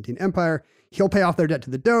the Byzantine Empire, he'll pay off their debt to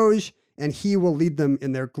the Doge, and he will lead them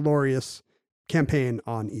in their glorious campaign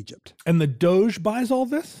on Egypt. And the Doge buys all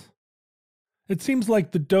this? It seems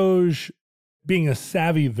like the Doge, being a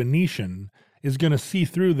savvy Venetian, is going to see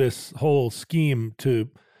through this whole scheme to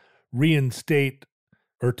reinstate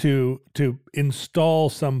or to install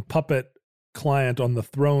some puppet client on the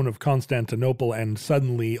throne of Constantinople, and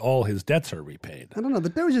suddenly all his debts are repaid. I don't know. The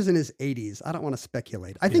Doge is in his 80s. I don't want to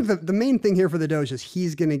speculate. I think the main thing here for the Doge is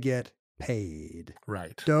he's going to get paid.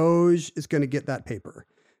 Right. Doge is going to get that paper.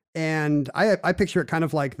 And I picture it kind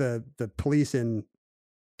of like the police in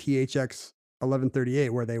THX 1138,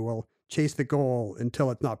 where they will chase the goal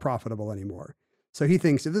until it's not profitable anymore. So he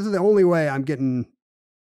thinks, if this is the only way I'm getting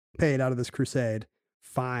paid out of this crusade,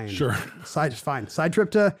 fine. Sure. Fine.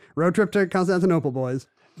 Road trip to Constantinople, boys.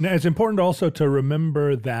 Now, it's important also to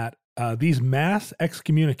remember that these mass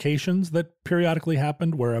excommunications that periodically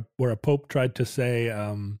happened, where a pope tried to say,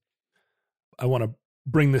 I want to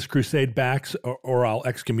bring this crusade back or I'll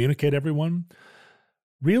excommunicate everyone.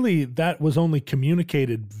 Really, that was only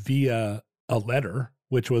communicated via a letter,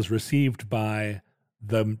 which was received by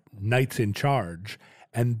the knights in charge.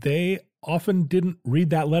 And they often didn't read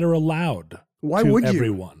that letter aloud. Why to would you?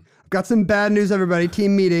 Everyone. I've got some bad news, everybody.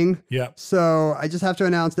 Team meeting. Yeah. So I just have to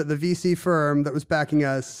announce that the VC firm that was backing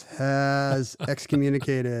us has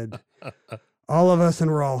excommunicated all of us,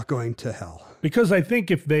 and we're all going to hell. Because I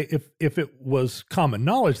think if it was common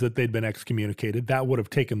knowledge that they'd been excommunicated, that would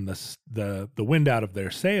have taken the wind out of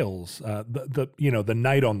their sails. The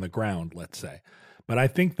night on the ground, let's say. But I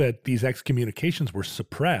think that these excommunications were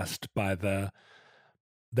suppressed by the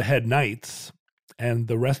head knights, and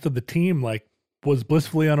the rest of the team was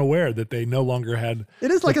blissfully unaware that they no longer had.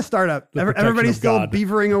 It is like a startup. Everybody's still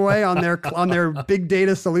beavering away on their big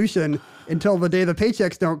data solution until the day the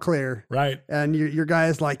paychecks don't clear. Right. And your guy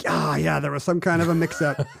is like, there was some kind of a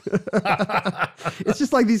mix-up. It's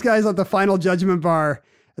just like these guys at the final judgment bar,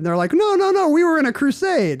 and they're like, no, we were in a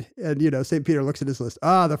crusade. And, St. Peter looks at his list.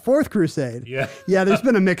 The fourth crusade. Yeah. Yeah, there's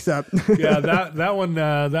been a mix-up. Yeah, that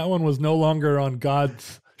one was no longer on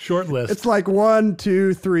God's short list. It's like 1,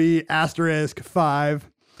 2, 3, asterisk, 5.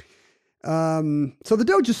 So the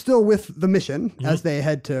Doge is still with the mission as they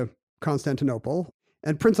head to Constantinople.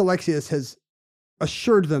 And Prince Alexius has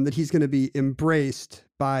assured them that he's going to be embraced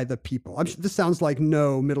by the people. This sounds like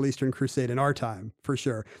no Middle Eastern crusade in our time, for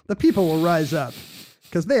sure. The people will rise up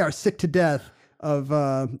because they are sick to death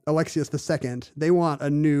Alexius II. They want a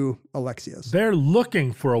new Alexius. They're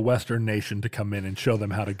looking for a Western nation to come in and show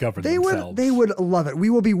them how to govern themselves. They would love it. We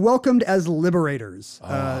will be welcomed as liberators.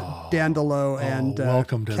 Dandolo and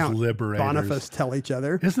welcomed as Count liberators. Boniface tell each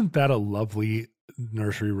other. Isn't that a lovely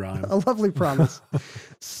nursery rhyme? A lovely promise.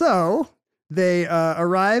 So they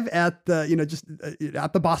arrive at the, just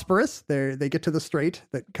at the Bosporus. They get to the strait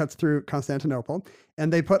that cuts through Constantinople,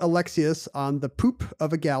 and they put Alexius on the poop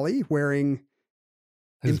of a galley wearing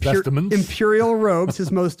His vestments. imperial robes,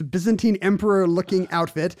 his most Byzantine emperor-looking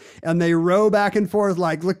outfit, and they row back and forth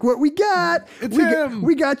like, "Look what we got! It's we him!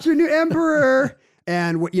 got your new emperor!"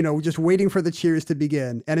 And just waiting for the cheers to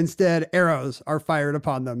begin. And instead, arrows are fired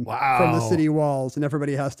upon them from the city walls, and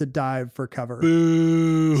everybody has to dive for cover.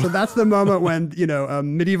 Boo. So that's the moment when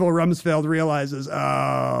medieval Rumsfeld realizes,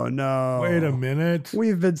 "Oh no! Wait a minute.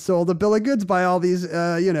 We've been sold a bill of goods by all these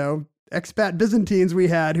expat Byzantines we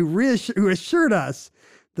had who assured us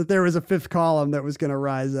that there was a fifth column that was going to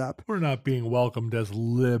rise up." We're not being welcomed as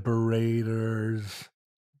liberators.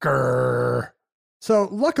 Grr. So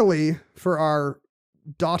luckily for our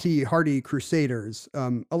doughty, hardy crusaders,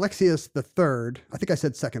 Alexius III, I think I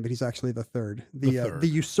said second, but he's actually the third, the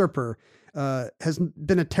usurper, has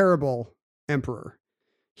been a terrible emperor.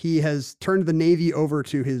 He has turned the navy over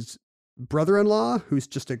to his brother-in-law, who's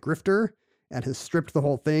just a grifter, and has stripped the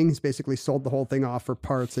whole thing. He's basically sold the whole thing off for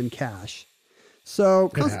parts and cash.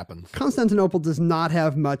 So It happens. Constantinople does not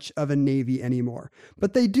have much of a navy anymore,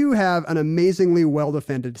 but they do have an amazingly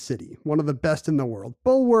well-defended city, one of the best in the world.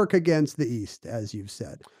 Bulwark against the East, as you've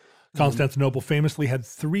said. Constantinople famously had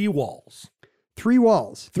 3 walls. 3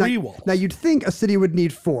 walls. Three walls. Now, you'd think a city would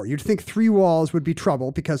need 4. You'd think 3 walls would be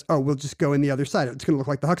trouble because, we'll just go in the other side. It's going to look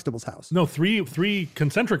like the Huxtable's house. No, three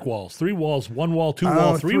concentric walls. 3 walls, 1 wall, 2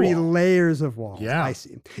 wall, 3 3 wall. layers of walls. Yeah. I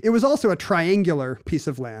see. It was also a triangular piece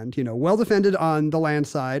of land, well defended on the land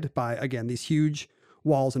side by, again, these huge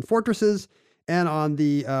walls and fortresses, and on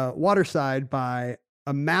the water side by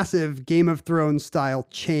a massive Game of Thrones style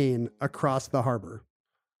chain across the harbor.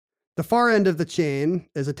 The far end of the chain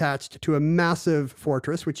is attached to a massive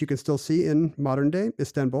fortress, which you can still see in modern day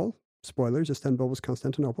Istanbul. Spoilers, Istanbul was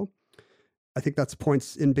Constantinople. I think that's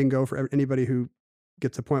points in bingo for anybody who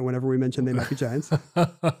gets a point whenever we mention they might be giants.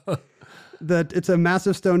 It's a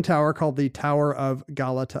massive stone tower called the Tower of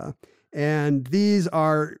Galata. And these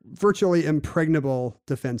are virtually impregnable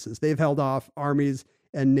defenses. They've held off armies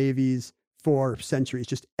and navies for centuries,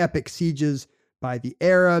 just epic sieges by the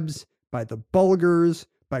Arabs, by the Bulgars,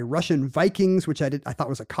 by Russian Vikings, which I thought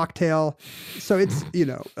was a cocktail. So it's,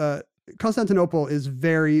 Constantinople is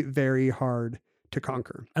very, very hard to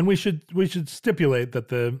conquer. And we should stipulate that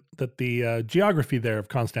the geography there of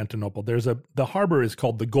Constantinople, the harbor is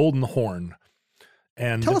called the Golden Horn.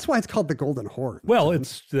 And tell us why it's called the Golden Horn. Well,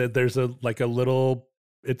 it's literally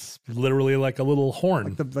like a little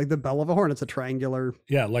horn. Like the bell of a horn. It's a triangular.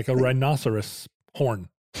 Yeah, like a rhinoceros horn.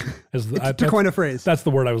 To coin a phrase. That's the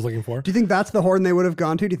word I was looking for. Do you think that's the horn they would have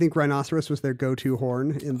gone to? Do you think rhinoceros was their go-to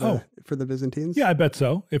horn for the Byzantines? Yeah, I bet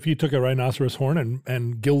so. If you took a rhinoceros horn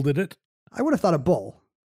and gilded it. I would have thought a bull.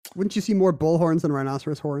 Wouldn't you see more bull horns than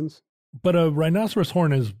rhinoceros horns? But a rhinoceros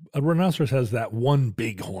has that one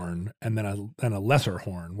big horn and then a lesser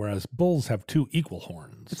horn, whereas bulls have 2 equal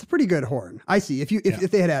horns. It's a pretty good horn. I see.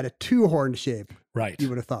 If they had a 2-horn shape, right, you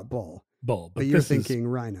would have thought bull. But you're thinking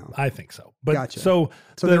rhino. I think so. But gotcha. So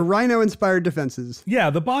they're rhino-inspired defenses.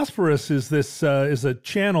 Yeah, the Bosphorus is is a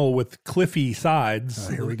channel with cliffy sides.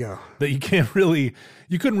 Oh, here we go. That you couldn't really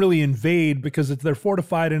invade because they're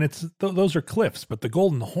fortified and those are cliffs. But the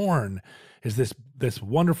Golden Horn is this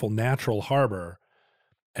wonderful natural harbor,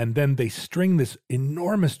 and then they string this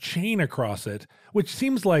enormous chain across it, which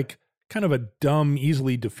seems like kind of a dumb,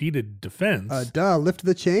 easily defeated defense. Lift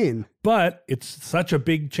the chain. But it's such a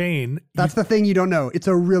big chain. That's the thing you don't know. It's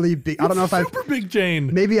a really big. I don't know if super big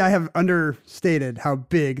chain. Maybe I have understated how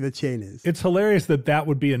big the chain is. It's hilarious that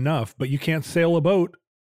would be enough, but you can't sail a boat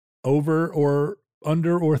over or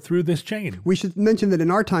under or through this chain. We should mention that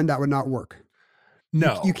in our time that would not work.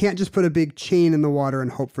 No. You can't just put a big chain in the water and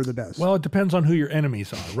hope for the best. Well, it depends on who your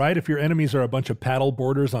enemies are, right? If your enemies are a bunch of paddle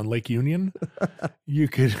boarders on Lake Union, you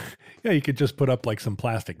could just put up like some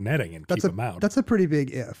plastic netting and keep them out. That's a pretty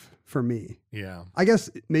big if for me. Yeah. I guess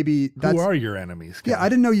maybe that's... Who are your enemies, Ken? Yeah, I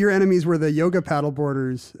didn't know your enemies were the yoga paddle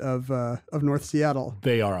boarders of North Seattle.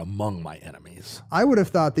 They are among my enemies. I would have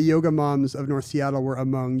thought the yoga moms of North Seattle were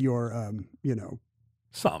among your,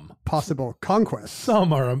 some possible conquests.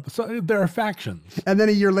 Some are. There are factions. And then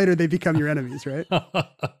a year later, they become your enemies, right?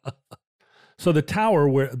 So the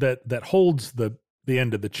tower that holds the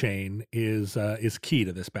end of the chain is key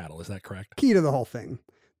to this battle. Is that correct? Key to the whole thing.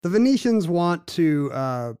 The Venetians want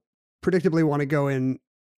to, predictably want to go in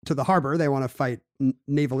to the harbor. They want to fight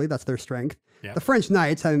navally. That's their strength. Yeah. The French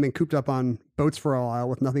knights, having been cooped up on boats for a while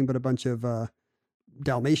with nothing but a bunch of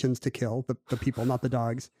Dalmatians to kill, the people, not the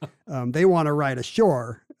dogs, they want to ride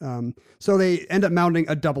ashore. So they end up mounting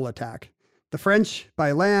a double attack. The French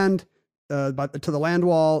by land, to the land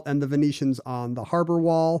wall, and the Venetians on the harbor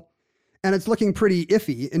wall. And it's looking pretty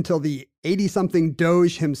iffy until the 80-something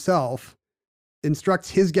Doge himself instructs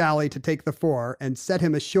his galley to take the fore and set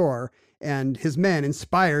him ashore. And his men,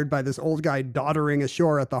 inspired by this old guy doddering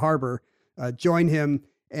ashore at the harbor, join him,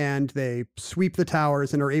 and they sweep the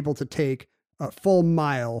towers and are able to take a full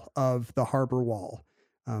mile of the harbor wall.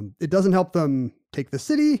 It doesn't help them take the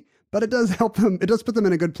city, but it does help them. It does put them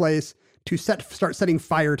in a good place to start setting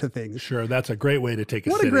fire to things. Sure, that's a great way to take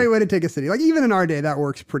a city. What a great way to take a city. Like, even in our day, that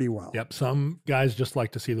works pretty well. Yep, some guys just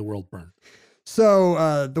like to see the world burn.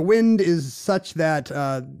 So the wind is such that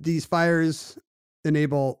these fires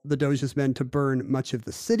enable the Doge's men to burn much of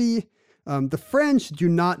the city. The French do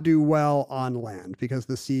not do well on land because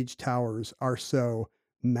the siege towers are so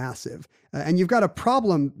massive. And you've got a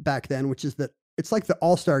problem back then, which is that it's like the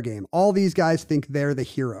All-Star game. All these guys think they're the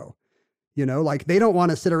hero. You know, like they don't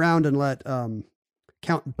want to sit around and let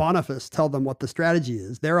Count Boniface tell them what the strategy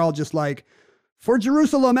is. They're all just like, for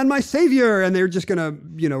Jerusalem and my savior. And they're just going to,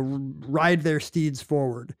 you know, ride their steeds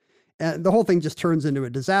forward. And the whole thing just turns into a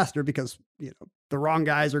disaster because, you know, the wrong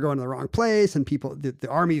guys are going to the wrong place and the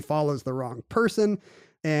army follows the wrong person.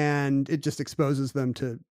 And it just exposes them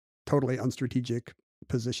to totally unstrategic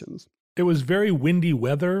positions. It was very windy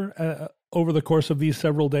weather over the course of these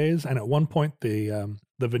several days. And at one point, the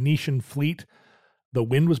Venetian fleet, the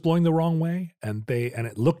wind was blowing the wrong way. And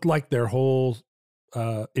it looked like their whole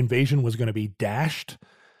invasion was going to be dashed.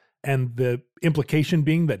 And the implication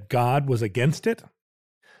being that God was against it.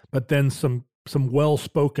 But then some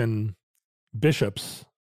well-spoken bishops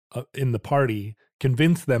in the party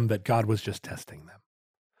convinced them that God was just testing them.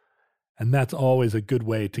 And that's always a good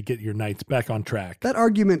way to get your knights back on track. That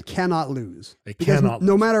argument cannot lose. It because cannot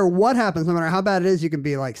no lose. matter what happens, no matter how bad it is, you can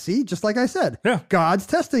be like, see, just like I said, Yeah. God's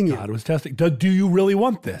testing you. God was testing. Do you really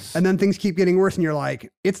want this? And then things keep getting worse and you're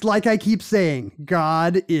like, it's like I keep saying,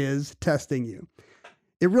 God is testing you.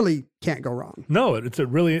 It really can't go wrong. No, it's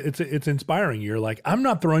inspiring. You're like, I'm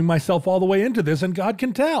not throwing myself all the way into this, and God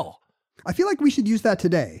can tell. I feel like we should use that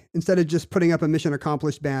today instead of just putting up a mission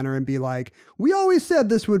accomplished banner and be like, we always said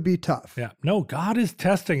this would be tough. Yeah. No, God is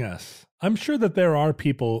testing us. I'm sure that there are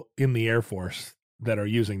people in the Air Force that are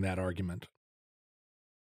using that argument.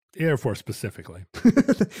 The Air Force specifically.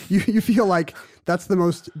 You feel like that's the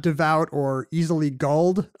most devout or easily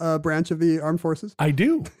gulled branch of the armed forces? I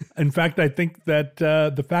do. In fact, I think that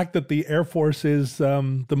the fact that the Air Force is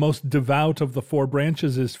the most devout of the four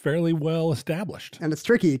branches is fairly well established. And it's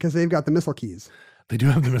tricky because they've got the missile keys. They do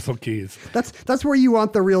have the missile keys. That's where you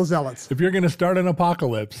want the real zealots. If you're going to start an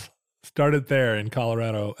apocalypse, start it there in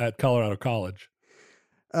Colorado, at Colorado College.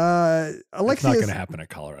 Alexius, It's not going to happen at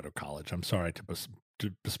Colorado College. I'm sorry to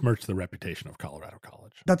besmirch the reputation of Colorado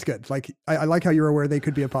College. That's good. Like I like how you're aware they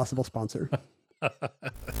could be a possible sponsor.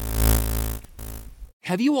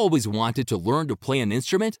 Have you always wanted to learn to play an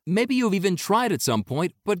instrument? Maybe you've even tried at some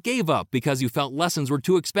point, but gave up because you felt lessons were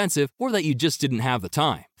too expensive or that you just didn't have the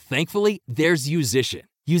time. Thankfully, there's Musician.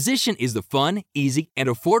 Musician is the fun, easy, and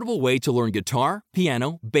affordable way to learn guitar,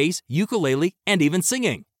 piano, bass, ukulele, and even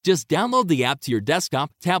singing. Just download the app to your desktop,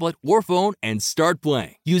 tablet, or phone and start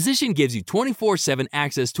playing. Musician gives you 24/7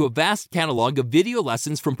 access to a vast catalog of video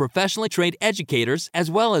lessons from professionally trained educators, as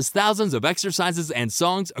well as thousands of exercises and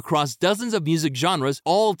songs across dozens of music genres,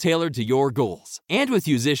 all tailored to your goals. And with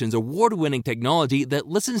Musician's award-winning technology that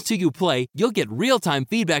listens to you play, you'll get real-time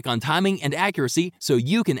feedback on timing and accuracy so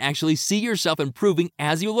you can actually see yourself improving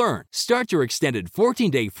as you learn. Start your extended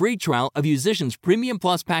 14-day free trial of Musician's Premium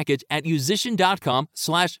Plus package at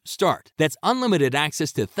musician.com/start. That's unlimited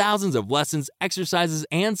access to thousands of lessons, exercises,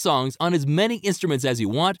 and songs on as many instruments as you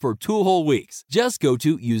want for 2 whole weeks. Just go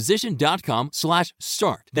to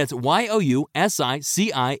musician.com/start. That's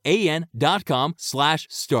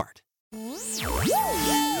YOUSICIAN.com/start.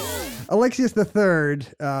 Alexius III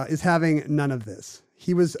is having none of this.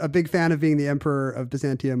 He was a big fan of being the emperor of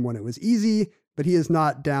Byzantium when it was easy, but he is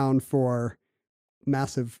not down for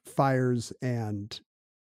massive fires and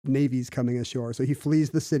navies coming ashore. So he flees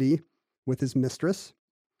the city with his mistress,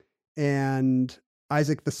 and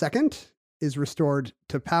Isaac II is restored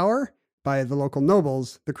to power by the local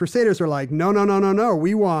nobles. The Crusaders are like, no,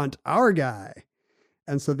 we want our guy.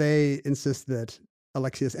 And so they insist that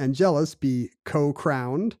Alexius Angelus be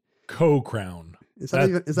co-crowned. Co-crown. Is that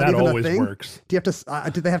even that even a always thing? works. Do you have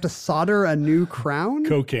to? Do they have to solder a new crown?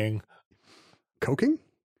 Coking. Coking?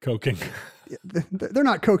 Coking. They're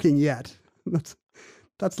not coking yet.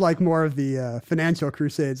 That's like more of the financial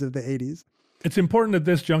crusades of the 80s. It's important at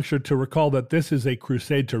this juncture to recall that this is a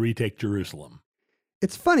crusade to retake Jerusalem.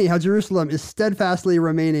 It's funny how Jerusalem is steadfastly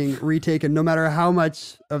remaining retaken, no matter how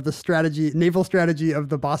much of the naval strategy of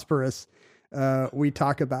the Bosporus we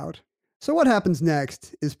talk about. So what happens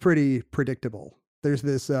next is pretty predictable. There's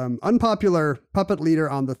this unpopular puppet leader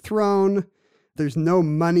on the throne. There's no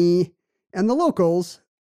money, and the locals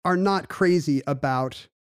are not crazy about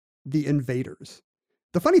the invaders.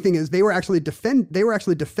 The funny thing is they were actually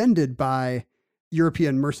defended by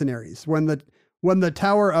European mercenaries. When the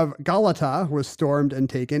Tower of Galata was stormed and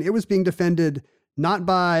taken, it was being defended not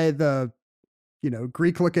by the,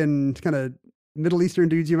 Greek-looking kind of Middle Eastern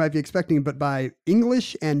dudes you might be expecting, but by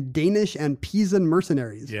English and Danish and Pisan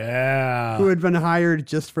mercenaries. Yeah. Who had been hired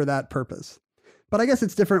just for that purpose. But I guess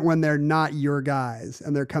it's different when they're not your guys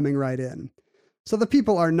and they're coming right in. So the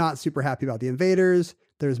people are not super happy about the invaders.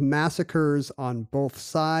 There's massacres on both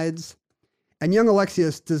sides. And young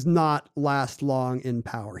Alexius does not last long in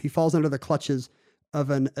power. He falls under the clutches of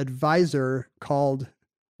an advisor called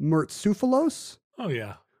Murtzuphalos. Oh,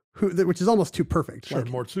 yeah. Which is almost too perfect. Sure,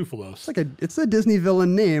 Murtzuphalos. It's a Disney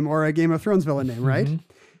villain name or a Game of Thrones villain name, right? Mm-hmm.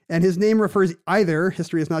 And his name refers either,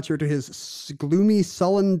 history is not sure, to his gloomy,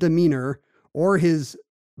 sullen demeanor or his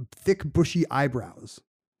thick, bushy eyebrows.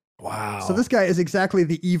 Wow. So this guy is exactly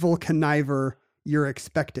the evil conniver you're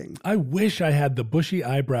expecting. I wish I had the bushy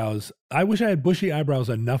eyebrows. I wish I had bushy eyebrows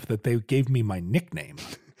enough that they gave me my nickname.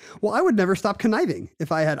 Well, I would never stop conniving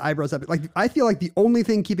if I had eyebrows up. Like, I feel like the only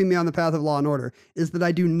thing keeping me on the path of law and order is that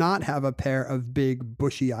I do not have a pair of big,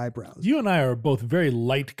 bushy eyebrows. You and I are both very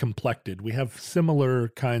light complected. We have similar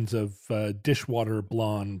kinds of dishwater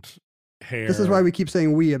blonde hair. This is why we keep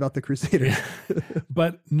saying we about the Crusaders.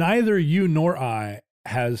 But neither you nor I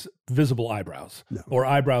has visible eyebrows or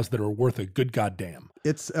eyebrows that are worth a good goddamn.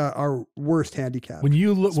 It's our worst handicap. When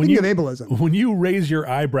you look, Speaking of ableism, when you raise your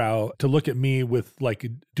eyebrow to look at me with like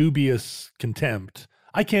dubious contempt,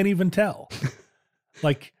 I can't even tell.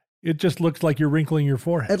 Like it just looks like you're wrinkling your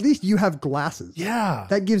forehead. At least you have glasses. Yeah,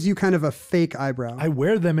 that gives you kind of a fake eyebrow. I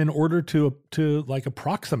wear them in order to like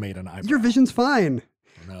approximate an eyebrow. Your vision's fine.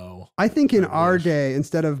 No. I think in our day,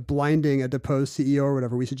 instead of blinding a deposed CEO or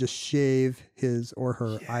whatever, we should just shave his or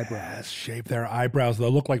her eyebrows. Shave their eyebrows.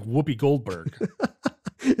 They'll look like Whoopi Goldberg.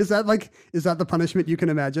 Is that the punishment you can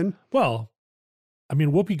imagine? Well, I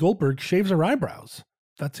mean, Whoopi Goldberg shaves her eyebrows.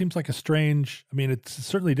 That seems like a strange, it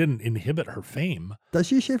certainly didn't inhibit her fame. Does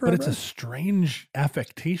she shave her eyebrows? But it's a strange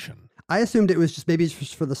affectation. I assumed it was just maybe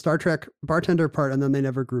just for the Star Trek bartender part and then they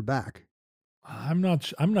never grew back. I'm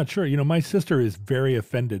not sure. My sister is very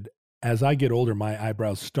offended. As I get older, my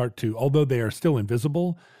eyebrows start to, although they are still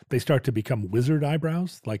invisible, they start to become wizard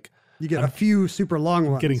eyebrows. Like you get a few super long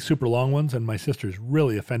ones. Getting super long ones, and my sister's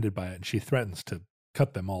really offended by it, and she threatens to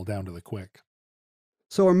cut them all down to the quick.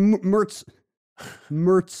 So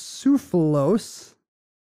Murtzuphalos,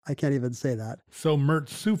 I can't even say that. So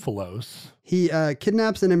Murtzuphalos, he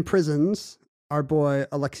kidnaps and imprisons our boy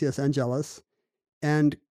Alexius Angelus,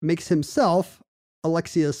 and makes himself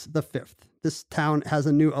Alexius the Fifth. This town has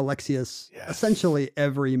a new Alexius essentially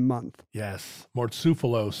every month. Yes,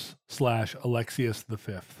 Murtzuphalos / Alexius the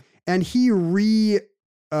Fifth. And he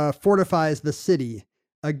fortifies the city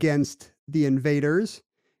against the invaders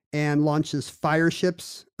and launches fire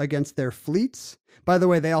ships against their fleets. By the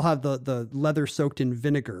way, they all have the leather soaked in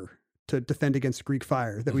vinegar to defend against Greek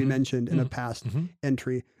fire that we mentioned in a past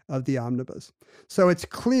entry of the Omnibus. So it's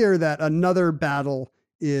clear that another battle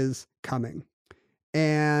is coming.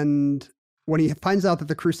 And when he finds out that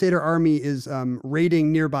the Crusader army is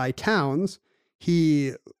raiding nearby towns,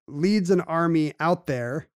 he leads an army out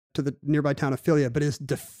there to the nearby town of Philia, but is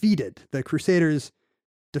defeated. The Crusaders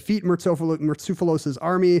defeat Murtzuphalos'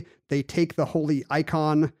 army. They take the holy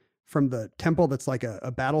icon from the temple that's like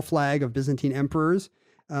a battle flag of Byzantine emperors.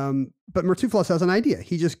 But Murtzuphalos has an idea.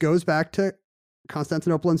 He just goes back to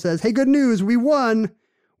Constantinople and says, hey, good news, we won.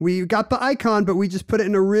 We got the icon, but we just put it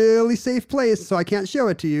in a really safe place, so I can't show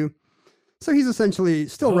it to you. So he's essentially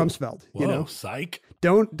still Rumsfeld. Whoa, psych.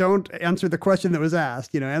 Don't answer the question that was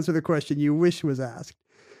asked. Answer the question you wish was asked.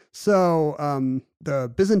 So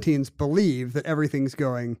the Byzantines believe that everything's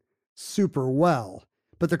going super well.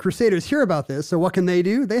 But the Crusaders hear about this, so what can they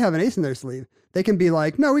do? They have an ace in their sleeve. They can be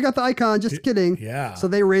like, no, we got the icon, just kidding. Yeah. So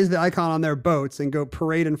they raise the icon on their boats and go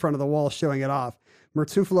parade in front of the wall showing it off.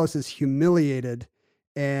 Murtzuphalos is humiliated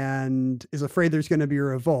and is afraid there's going to be a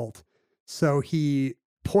revolt. So he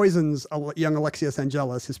poisons young Alexios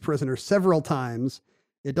Angelos, his prisoner, several times.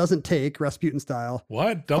 It doesn't take, Rasputin style.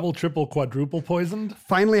 What? Double, triple, quadruple poisoned?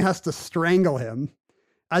 Finally has to strangle him.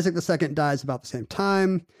 Isaac II dies about the same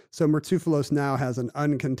time, so Murtzouphlos now has an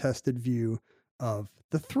uncontested view of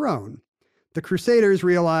the throne. The Crusaders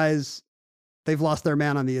realize they've lost their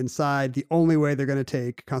man on the inside. The only way they're going to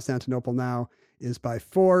take Constantinople now is by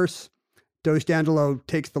force. Doge D'Angelo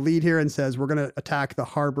takes the lead here and says, we're going to attack the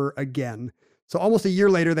harbor again. So almost a year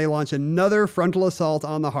later, they launch another frontal assault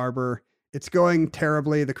on the harbor. It's going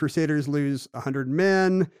terribly. The Crusaders lose 100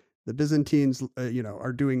 men. The Byzantines,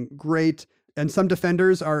 are doing great. And some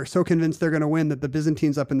defenders are so convinced they're going to win that the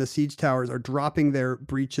Byzantines up in the siege towers are dropping their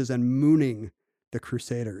breeches and mooning the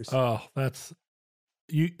Crusaders. Oh,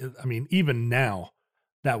 even now,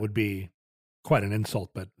 that would be quite an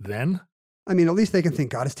insult. But then? I mean, at least they can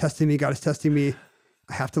think, God is testing me. God is testing me.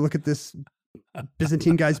 I have to look at this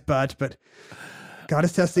Byzantine guy's butt, but God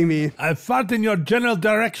is testing me. I fought in your general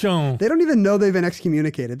direction. They don't even know they've been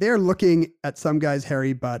excommunicated. They are looking at some guy's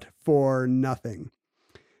hairy butt for nothing.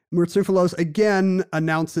 Murtzouphlos again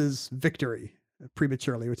announces victory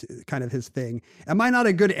prematurely, which is kind of his thing. Am I not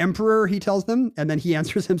a good emperor? He tells them. And then he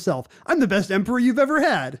answers himself, I'm the best emperor you've ever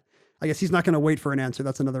had. I guess he's not going to wait for an answer.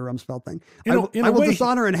 That's another Rumsfeld thing. I will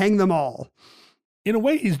dishonor and hang them all. In a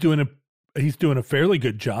way, he's doing a fairly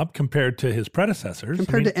good job compared to his predecessors.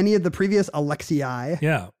 Compared to any of the previous Alexii.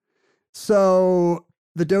 Yeah. So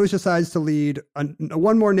the Doge decides to lead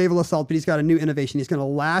one more naval assault, but he's got a new innovation. He's going to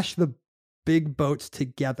lash the big boats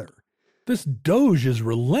together. This Doge is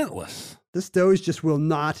relentless. This Doge just will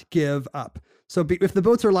not give up. So if the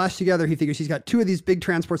boats are lashed together, he figures he's got two of these big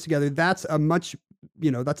transports together. That's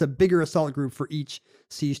that's a bigger assault group for each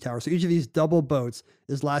siege tower. So each of these double boats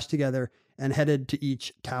is lashed together and headed to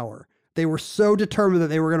each tower. They were so determined that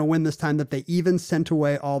they were going to win this time that they even sent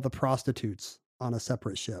away all the prostitutes on a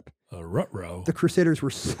separate ship. A rut-row. The Crusaders were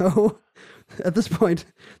so, at this point,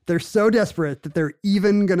 they're so desperate that they're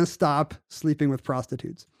even going to stop sleeping with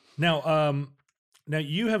prostitutes. Now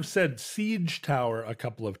you have said siege tower a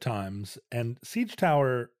couple of times, and siege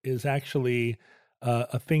tower is actually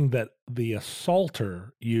a thing that the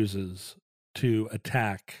assaulter uses to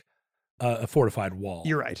attack a fortified wall.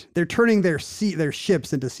 You're right. They're turning their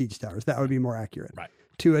ships into siege towers. That would be more accurate. Right.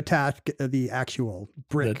 To attack the actual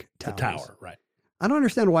brick towers. The tower, right. I don't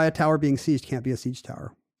understand why a tower being sieged can't be a siege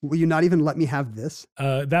tower. Will you not even let me have this?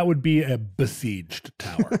 That would be a besieged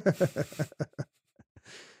tower.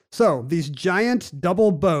 So these giant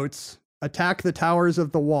double boats attack the towers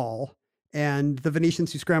of the wall, and the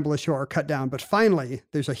Venetians who scramble ashore are cut down. But finally,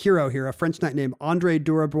 there's a hero here, a French knight named André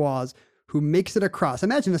Durabois, who makes it across.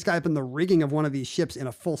 Imagine this guy up in the rigging of one of these ships in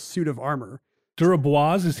a full suit of armor.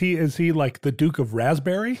 Durabois, is he like the Duke of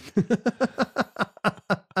Raspberry?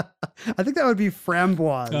 I think that would be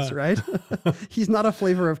framboise, right? He's not a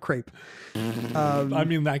flavor of crepe. I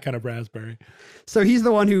mean, that kind of raspberry. So he's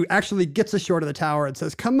the one who actually gets ashore to the tower and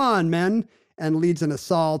says, come on, men, and leads an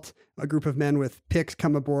assault. A group of men with picks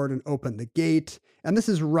come aboard and open the gate. And this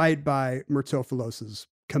is right by Murtzouphlos'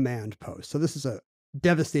 command post. So this is a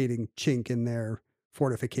devastating chink in their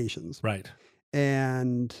fortifications. Right.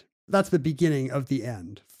 And that's the beginning of the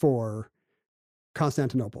end for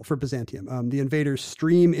Constantinople, for Byzantium. The invaders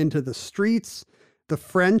stream into the streets. The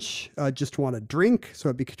French just want to drink, so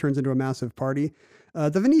it turns into a massive party.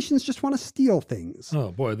 The Venetians just want to steal things.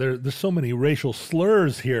 Oh boy, there's so many racial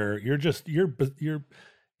slurs here.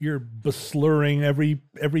 You're beslurring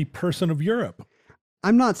every person of Europe.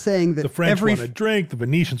 I'm not saying that the French want to drink, the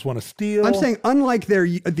Venetians want to steal. I'm saying, unlike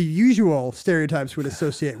the usual stereotypes we'd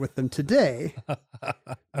associate with them today,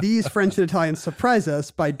 these French and Italians surprise us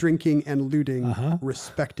by drinking and looting,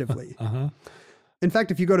 respectively. In fact,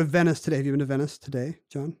 if you go to Venice today, have you been to Venice today,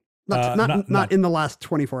 John? Not in the last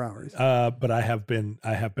 24 hours. But I have been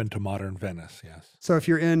to modern Venice. Yes. So if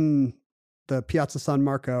you're in the Piazza San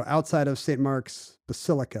Marco, outside of St. Mark's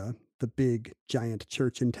Basilica, the big giant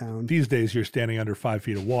church in town. These days you're standing under 5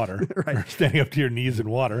 feet of water, right? Or standing up to your knees in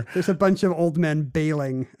water. There's a bunch of old men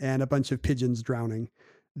bailing and a bunch of pigeons drowning.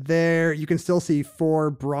 There you can still see 4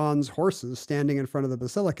 bronze horses standing in front of the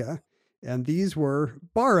basilica. And these were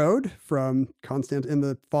borrowed from in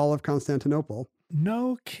the fall of Constantinople.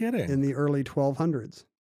 No kidding. In the early 1200s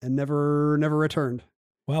and never returned.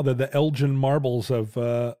 Wow. They're the Elgin marbles of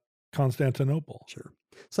Constantinople. Sure.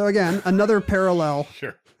 So again, another parallel.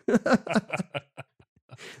 Sure.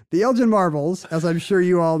 The Elgin marbles, as I'm sure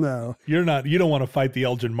you all know. You don't want to fight the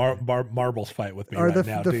Elgin marbles fight with me right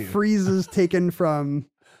now, the do you? friezes taken from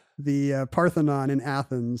the Parthenon in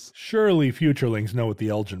Athens. Surely futurelings know what the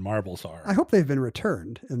Elgin marbles are. I hope they've been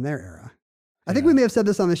returned in their era. I think we may have said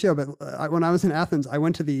this on the show, but when I was in Athens, I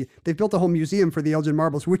went to they've built a whole museum for the Elgin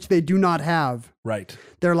marbles, which they do not have. Right.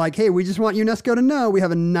 They're like, hey, we just want UNESCO to know we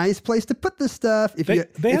have a nice place to put this stuff. If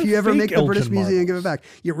you ever make the British Museum give it back.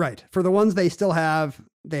 You're right. For the ones they still have,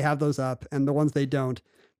 they have those up, and the ones they don't,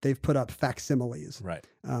 they've put up facsimiles. Right.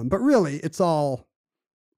 But really, it's all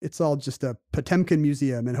just a Potemkin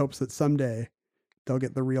museum in hopes that someday they'll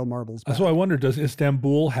get the real marbles back. So I wonder, does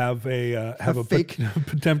Istanbul have a fake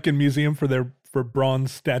Potemkin museum for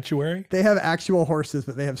bronze statuary? They have actual horses,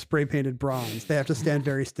 but they have spray painted bronze. They have to stand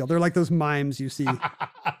very still. They're like those mimes you see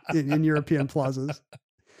in European plazas.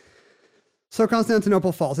 So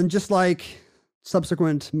Constantinople falls, and just like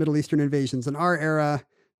subsequent Middle Eastern invasions in our era,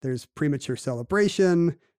 there's premature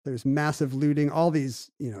celebration, there's massive looting, all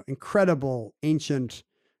these, incredible ancient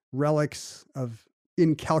relics of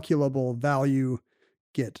incalculable value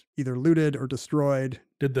get either looted or destroyed,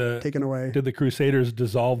 taken away. Did the Crusaders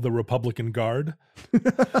dissolve the Republican Guard?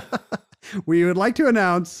 We would like to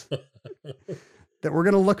announce that we're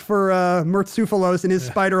going to look for Murtzoufalos in his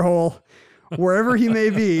spider hole, wherever he may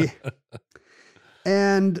be.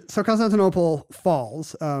 And so Constantinople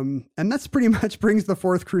falls, and that's pretty much brings the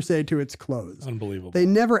Fourth Crusade to its close. Unbelievable. They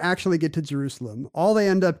never actually get to Jerusalem. All they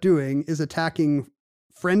end up doing is attacking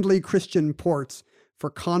friendly Christian ports for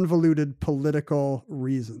convoluted political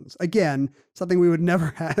reasons. Again, something we would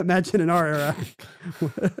never imagine in our era,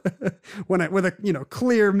 with a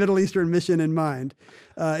clear Middle Eastern mission in mind.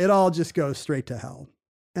 It all just goes straight to hell.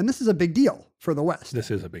 And this is a big deal for the West. This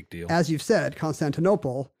is a big deal. As you've said,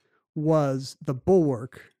 Constantinople was the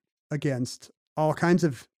bulwark against all kinds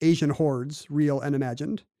of Asian hordes, real and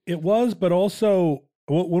imagined. It was, but also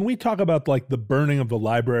when we talk about like the burning of the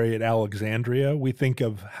library at Alexandria, we think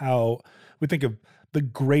of the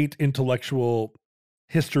great intellectual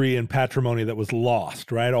history and patrimony that was lost,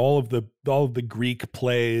 right? All of the Greek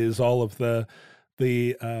plays, all of the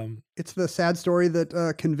it's the sad story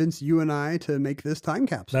that convinced you and I to make this time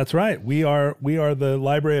capsule. That's right. We are the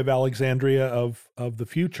Library of Alexandria of the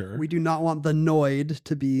future. We do not want the Noid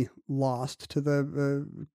to be lost to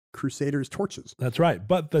the Crusaders' torches. That's right.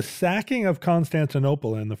 But the sacking of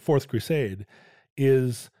Constantinople in the Fourth Crusade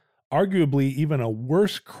is arguably even a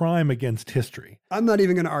worse crime against history. I'm not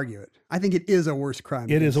even going to argue it. I think it is a worse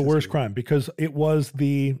crime. It is a worse crime because it was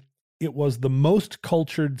the most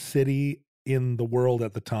cultured city in the world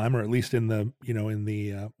at the time, or at least in the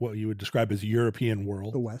what you would describe as European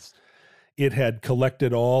world, the West. It had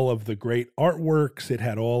collected all of the great artworks. It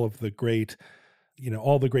had all of the great,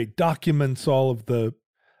 all the great documents.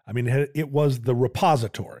 It was the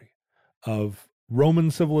repository of Roman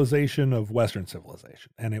civilization, of Western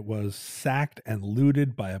civilization, and it was sacked and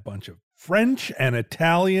looted by a bunch of French and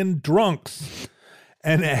Italian drunks,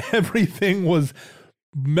 and everything was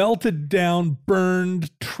melted down,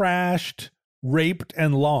 burned, trashed, raped,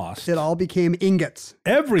 and lost. It all became ingots.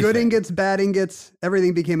 Everything. Good ingots, bad ingots,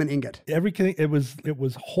 everything became an ingot. Everything. It was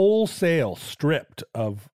wholesale stripped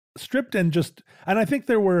and I think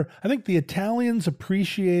the Italians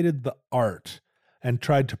appreciated the art and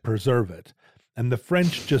tried to preserve it. And the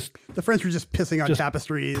French were just pissing on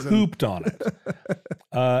tapestries, pooped on it.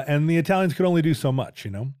 And the Italians could only do so much,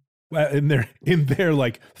 in their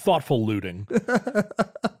like thoughtful looting,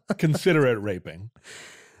 considerate raping.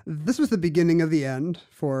 This was the beginning of the end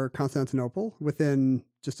for Constantinople. Within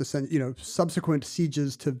just subsequent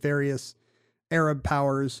sieges to various Arab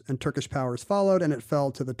powers and Turkish powers followed, and it fell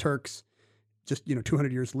to the Turks just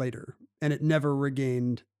 200 years later, and it never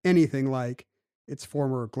regained anything like its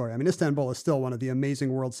former glory. I mean, Istanbul is still one of the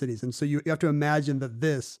amazing world cities, and so you have to imagine that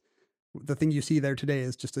the thing you see there today,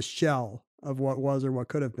 is just a shell of what was or what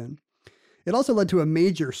could have been. It also led to a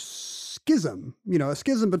major schism. A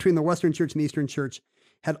schism between the Western Church and the Eastern Church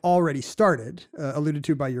had already started, alluded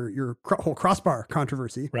to by your whole crossbar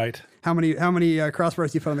controversy. Right. How many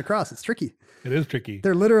crossbars do you put on the cross? It's tricky. It is tricky.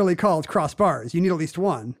 They're literally called crossbars. You need at least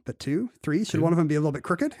one, but 2, 3. Should one of them be a little bit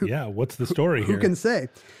crooked? What's the story here? Who can say?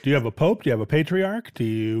 Do you have a pope? Do you have a patriarch?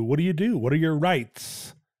 What do you do? What are your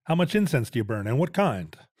rites? How much incense do you burn, and what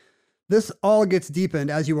kind? This all gets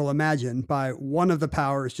deepened, as you will imagine, by one of the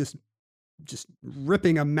powers just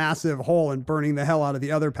ripping a massive hole and burning the hell out of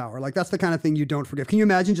the other power. Like, that's the kind of thing you don't forgive. Can you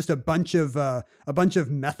imagine just a bunch of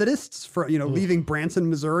Methodists leaving Branson,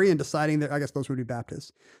 Missouri, and deciding that, I guess those would be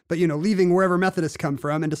Baptists, but leaving wherever Methodists come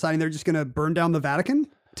from and deciding they're just going to burn down the Vatican?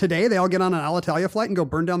 Today, they all get on an Alitalia flight and go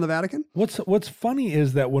burn down the Vatican? What's funny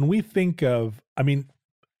is that when we think of,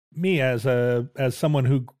 me as someone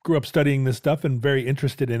who grew up studying this stuff and very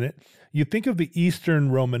interested in it, you think of the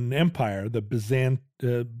Eastern Roman Empire, the Byzantium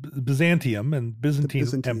and Byzantine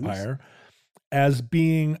Empire, as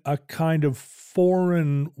being a kind of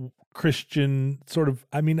foreign Christian sort of,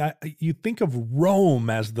 I mean, you think of Rome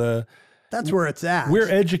as That's where it's at. we're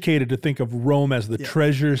educated to think of Rome as the Yeah.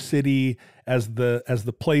 treasure city, as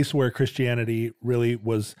the place where Christianity really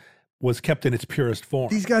was kept in its purest form.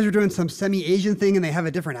 These guys are doing some semi-Asian thing, and they have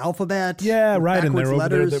a different alphabet. Yeah, with right. And they're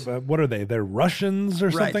backwards over there. letters. What are they? They're Russians or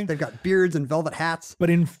Right. something. They've got beards and velvet hats. But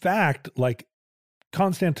in fact, like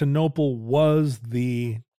Constantinople was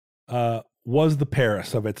the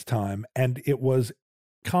Paris of its time, and it was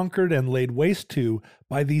conquered and laid waste to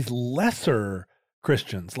by these lesser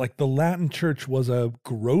Christians. Like the Latin Church was a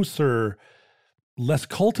grosser, less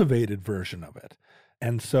cultivated version of it.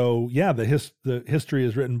 And so, yeah, the history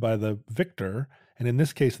is written by the victor, and in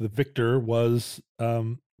this case, the victor was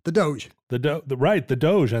The Doge. the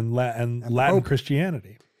Doge and Latin Pope.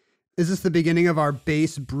 Christianity. Is this the beginning of our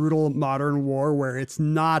base, brutal modern war where it's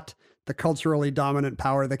not the culturally dominant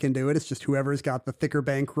power that can do it? It's just whoever's got the thicker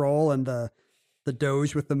bankroll and the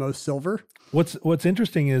Doge with the most silver? What's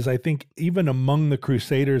interesting is I think even among the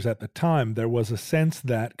Crusaders at the time, there was a sense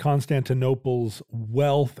that Constantinople's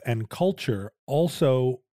wealth and culture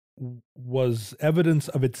also was evidence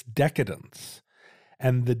of its decadence.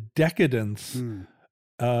 And the decadence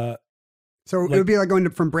So it would be like going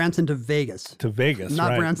from Branson to Vegas. to Vegas, Not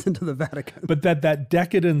right? Branson to the Vatican. But that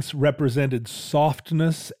decadence represented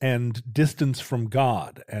softness and distance from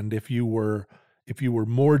God. And if you were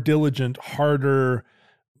more diligent, harder,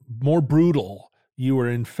 more brutal, you were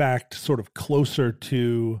in fact sort of closer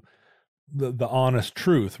to the honest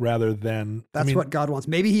truth rather than That's what God wants.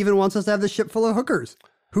 Maybe he even wants us to have the ship full of hookers.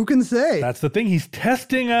 Who can say? That's the thing. He's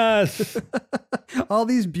testing us. All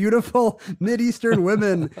these beautiful Mideastern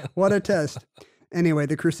women. What a test. Anyway,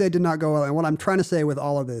 the crusade did not go well. And what I'm trying to say with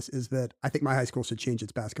all of this is that I think my high school should change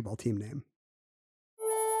its basketball team name.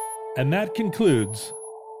 And that concludes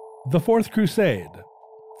The Fourth Crusade.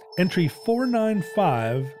 Entry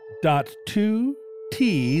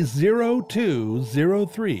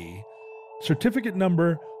 495.2T0203. Certificate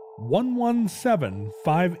number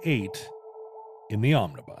 11758 in the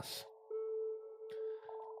omnibus.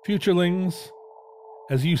 Futurelings,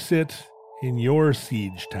 as you sit in your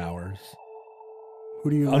siege towers,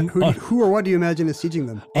 Who or what do you imagine is sieging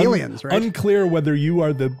them? Aliens, right? Unclear whether you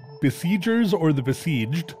are the besiegers or the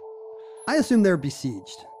besieged. I assume they're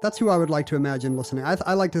besieged. That's who I would like to imagine listening.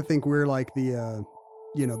 I like to think we're like the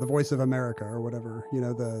Voice of America or whatever.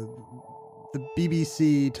 The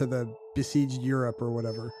BBC to the besieged Europe or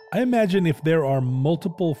whatever. I imagine if there are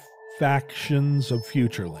multiple factions of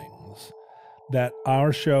futurelings, that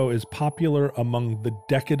our show is popular among the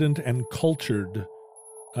decadent and cultured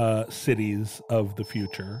cities of the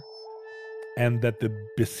future, and that the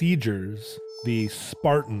besiegers, the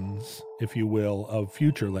Spartans, if you will, of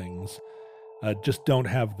futurelings, just don't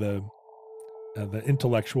have the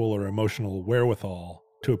intellectual or emotional wherewithal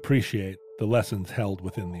to appreciate the lessons held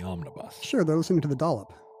within the omnibus. Sure, they're listening to the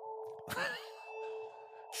dollop.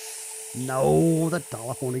 No, the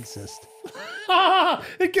dollop won't exist.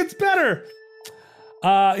 It gets better.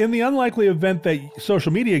 In the unlikely event that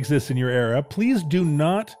social media exists in your era, please do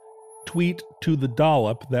not tweet to the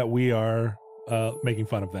dollop that we are making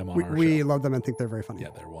fun of them on our We show. love them and think they're very funny. Yeah,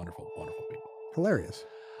 they're wonderful, wonderful people. Hilarious.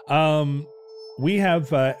 We have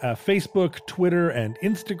Facebook, Twitter, and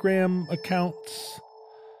Instagram accounts,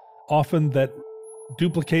 often that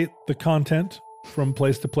duplicate the content from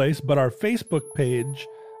place to place. But our Facebook page,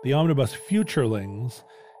 the Omnibus Futurelings,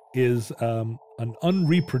 is an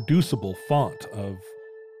unreproducible font of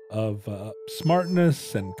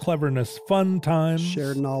smartness and cleverness, fun times,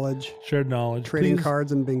 Shared knowledge, trading Please-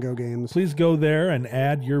 cards and bingo games. Please go there and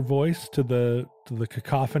add your voice to the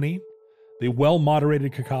cacophony, the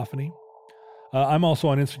well-moderated cacophony. I'm also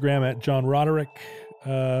on Instagram at John Roderick,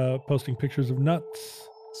 posting pictures of nuts.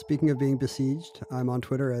 Speaking of being besieged, I'm on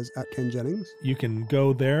Twitter as @KenJennings. You can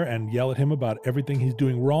go there and yell at him about everything he's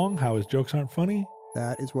doing wrong, how his jokes aren't funny.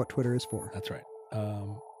 That is what Twitter is for. That's right.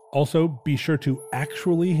 Also, be sure to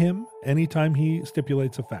actually him anytime he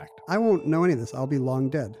stipulates a fact. I won't know any of this. I'll be long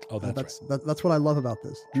dead. Oh, that's That's what I love about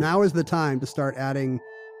this. Now is the time to start adding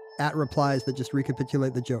 @replies that just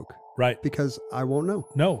recapitulate the joke, Right. because I won't know.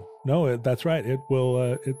 No, that's right. It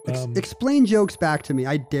will, Explain jokes back to me.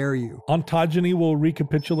 I dare you. ontogeny will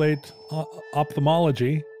recapitulate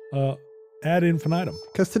ophthalmology ad infinitum.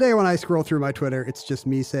 Because today when I scroll through my Twitter, it's just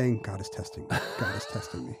me saying, God is testing me. God is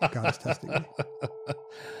testing me. God is testing me.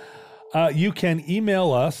 You can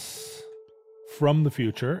email us from the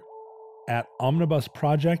future at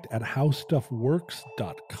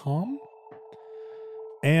omnibusproject@howstuffworks.com.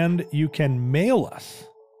 And you can mail us.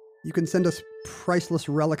 You can send us priceless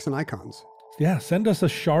relics and icons. Yeah, send us a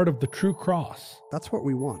shard of the true cross. That's what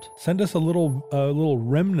we want. Send us a little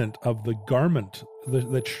remnant of the garment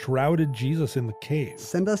that shrouded Jesus in the cave.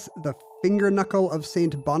 Send us the finger knuckle of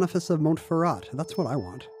Saint Boniface of Montferrat. That's what I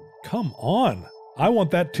want. Come on. I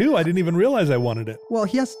want that too. I didn't even realize I wanted it. Well,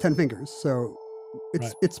 he has 10 fingers, so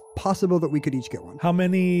it's possible that we could each get one. How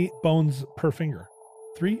many bones per finger?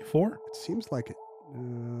 3, 4? It seems like it.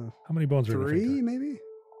 How many bones are in a 3, finger? maybe?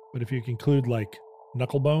 But if you include like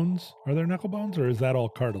knuckle bones, are there knuckle bones or is that all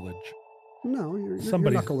cartilage? No, your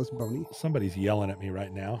knuckle is bony. Somebody's yelling at me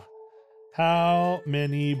right now. How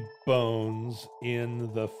many bones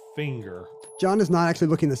in the finger? John is not actually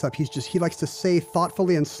looking this up. He likes to say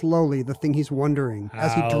thoughtfully and slowly the thing he's wondering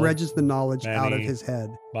as he dredges the knowledge out of his head.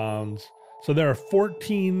 Bones. So there are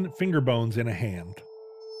 14 finger bones in a hand.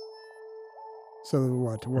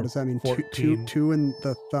 So what does that mean? 14. Two in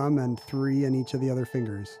the thumb and 3 in each of the other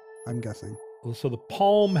fingers, I'm guessing. So the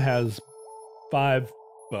palm has 5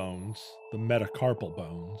 bones, the metacarpal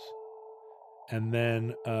bones. And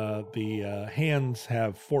then the hands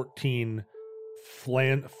have 14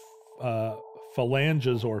 phalanges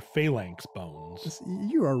or phalanx bones.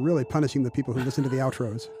 You are really punishing the people who listen to the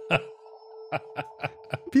outros.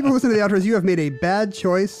 People who listen to the outros, you have made a bad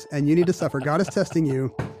choice and you need to suffer. God is testing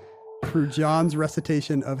you through John's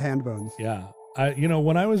recitation of hand bones. Yeah.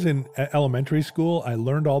 When I was in elementary school, I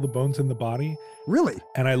learned all the bones in the body. Really?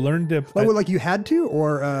 And I learned to... like you had to?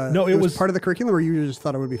 Or no, it was part of the curriculum, or you just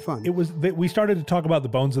thought it would be fun? It was... We started to talk about the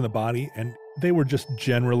bones in the body, and they were just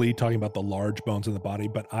generally talking about the large bones in the body,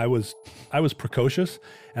 but I was precocious,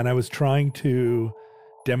 and I was trying to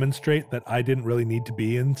demonstrate that I didn't really need to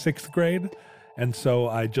be in 6th grade. And so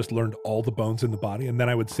I just learned all the bones in the body, and then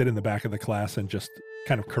I would sit in the back of the class and just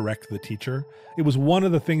kind of correct the teacher. It was one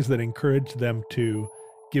of the things that encouraged them to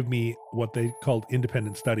give me what they called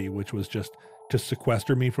independent study, which was just to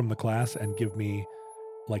sequester me from the class and give me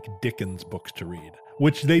like Dickens books to read,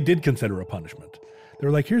 which they did consider a punishment. They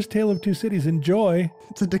were like, here's Tale of Two Cities, enjoy.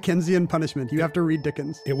 It's a Dickensian punishment. You have to read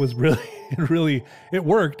Dickens. It was really, it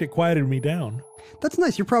worked. It quieted me down. That's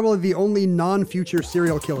nice. You're probably the only non-future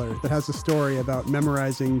serial killer that has a story about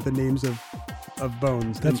memorizing the names of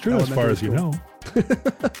bones. That's true as far as you know.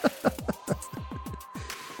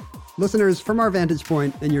 Listeners, from our vantage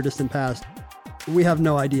point in your distant past, we have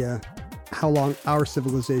no idea how long our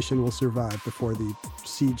civilization will survive before the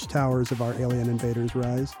siege towers of our alien invaders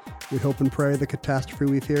rise. We hope and pray the catastrophe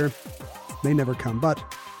we fear may never come. But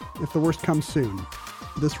if the worst comes soon,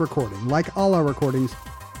 this recording, like all our recordings,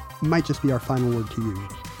 might just be our final word to you.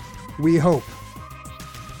 We hope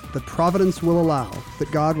that Providence will allow,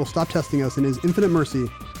 that God will stop testing us, and His infinite mercy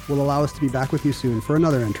will allow us to be back with you soon for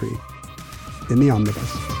another entry in the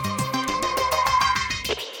Omnibus.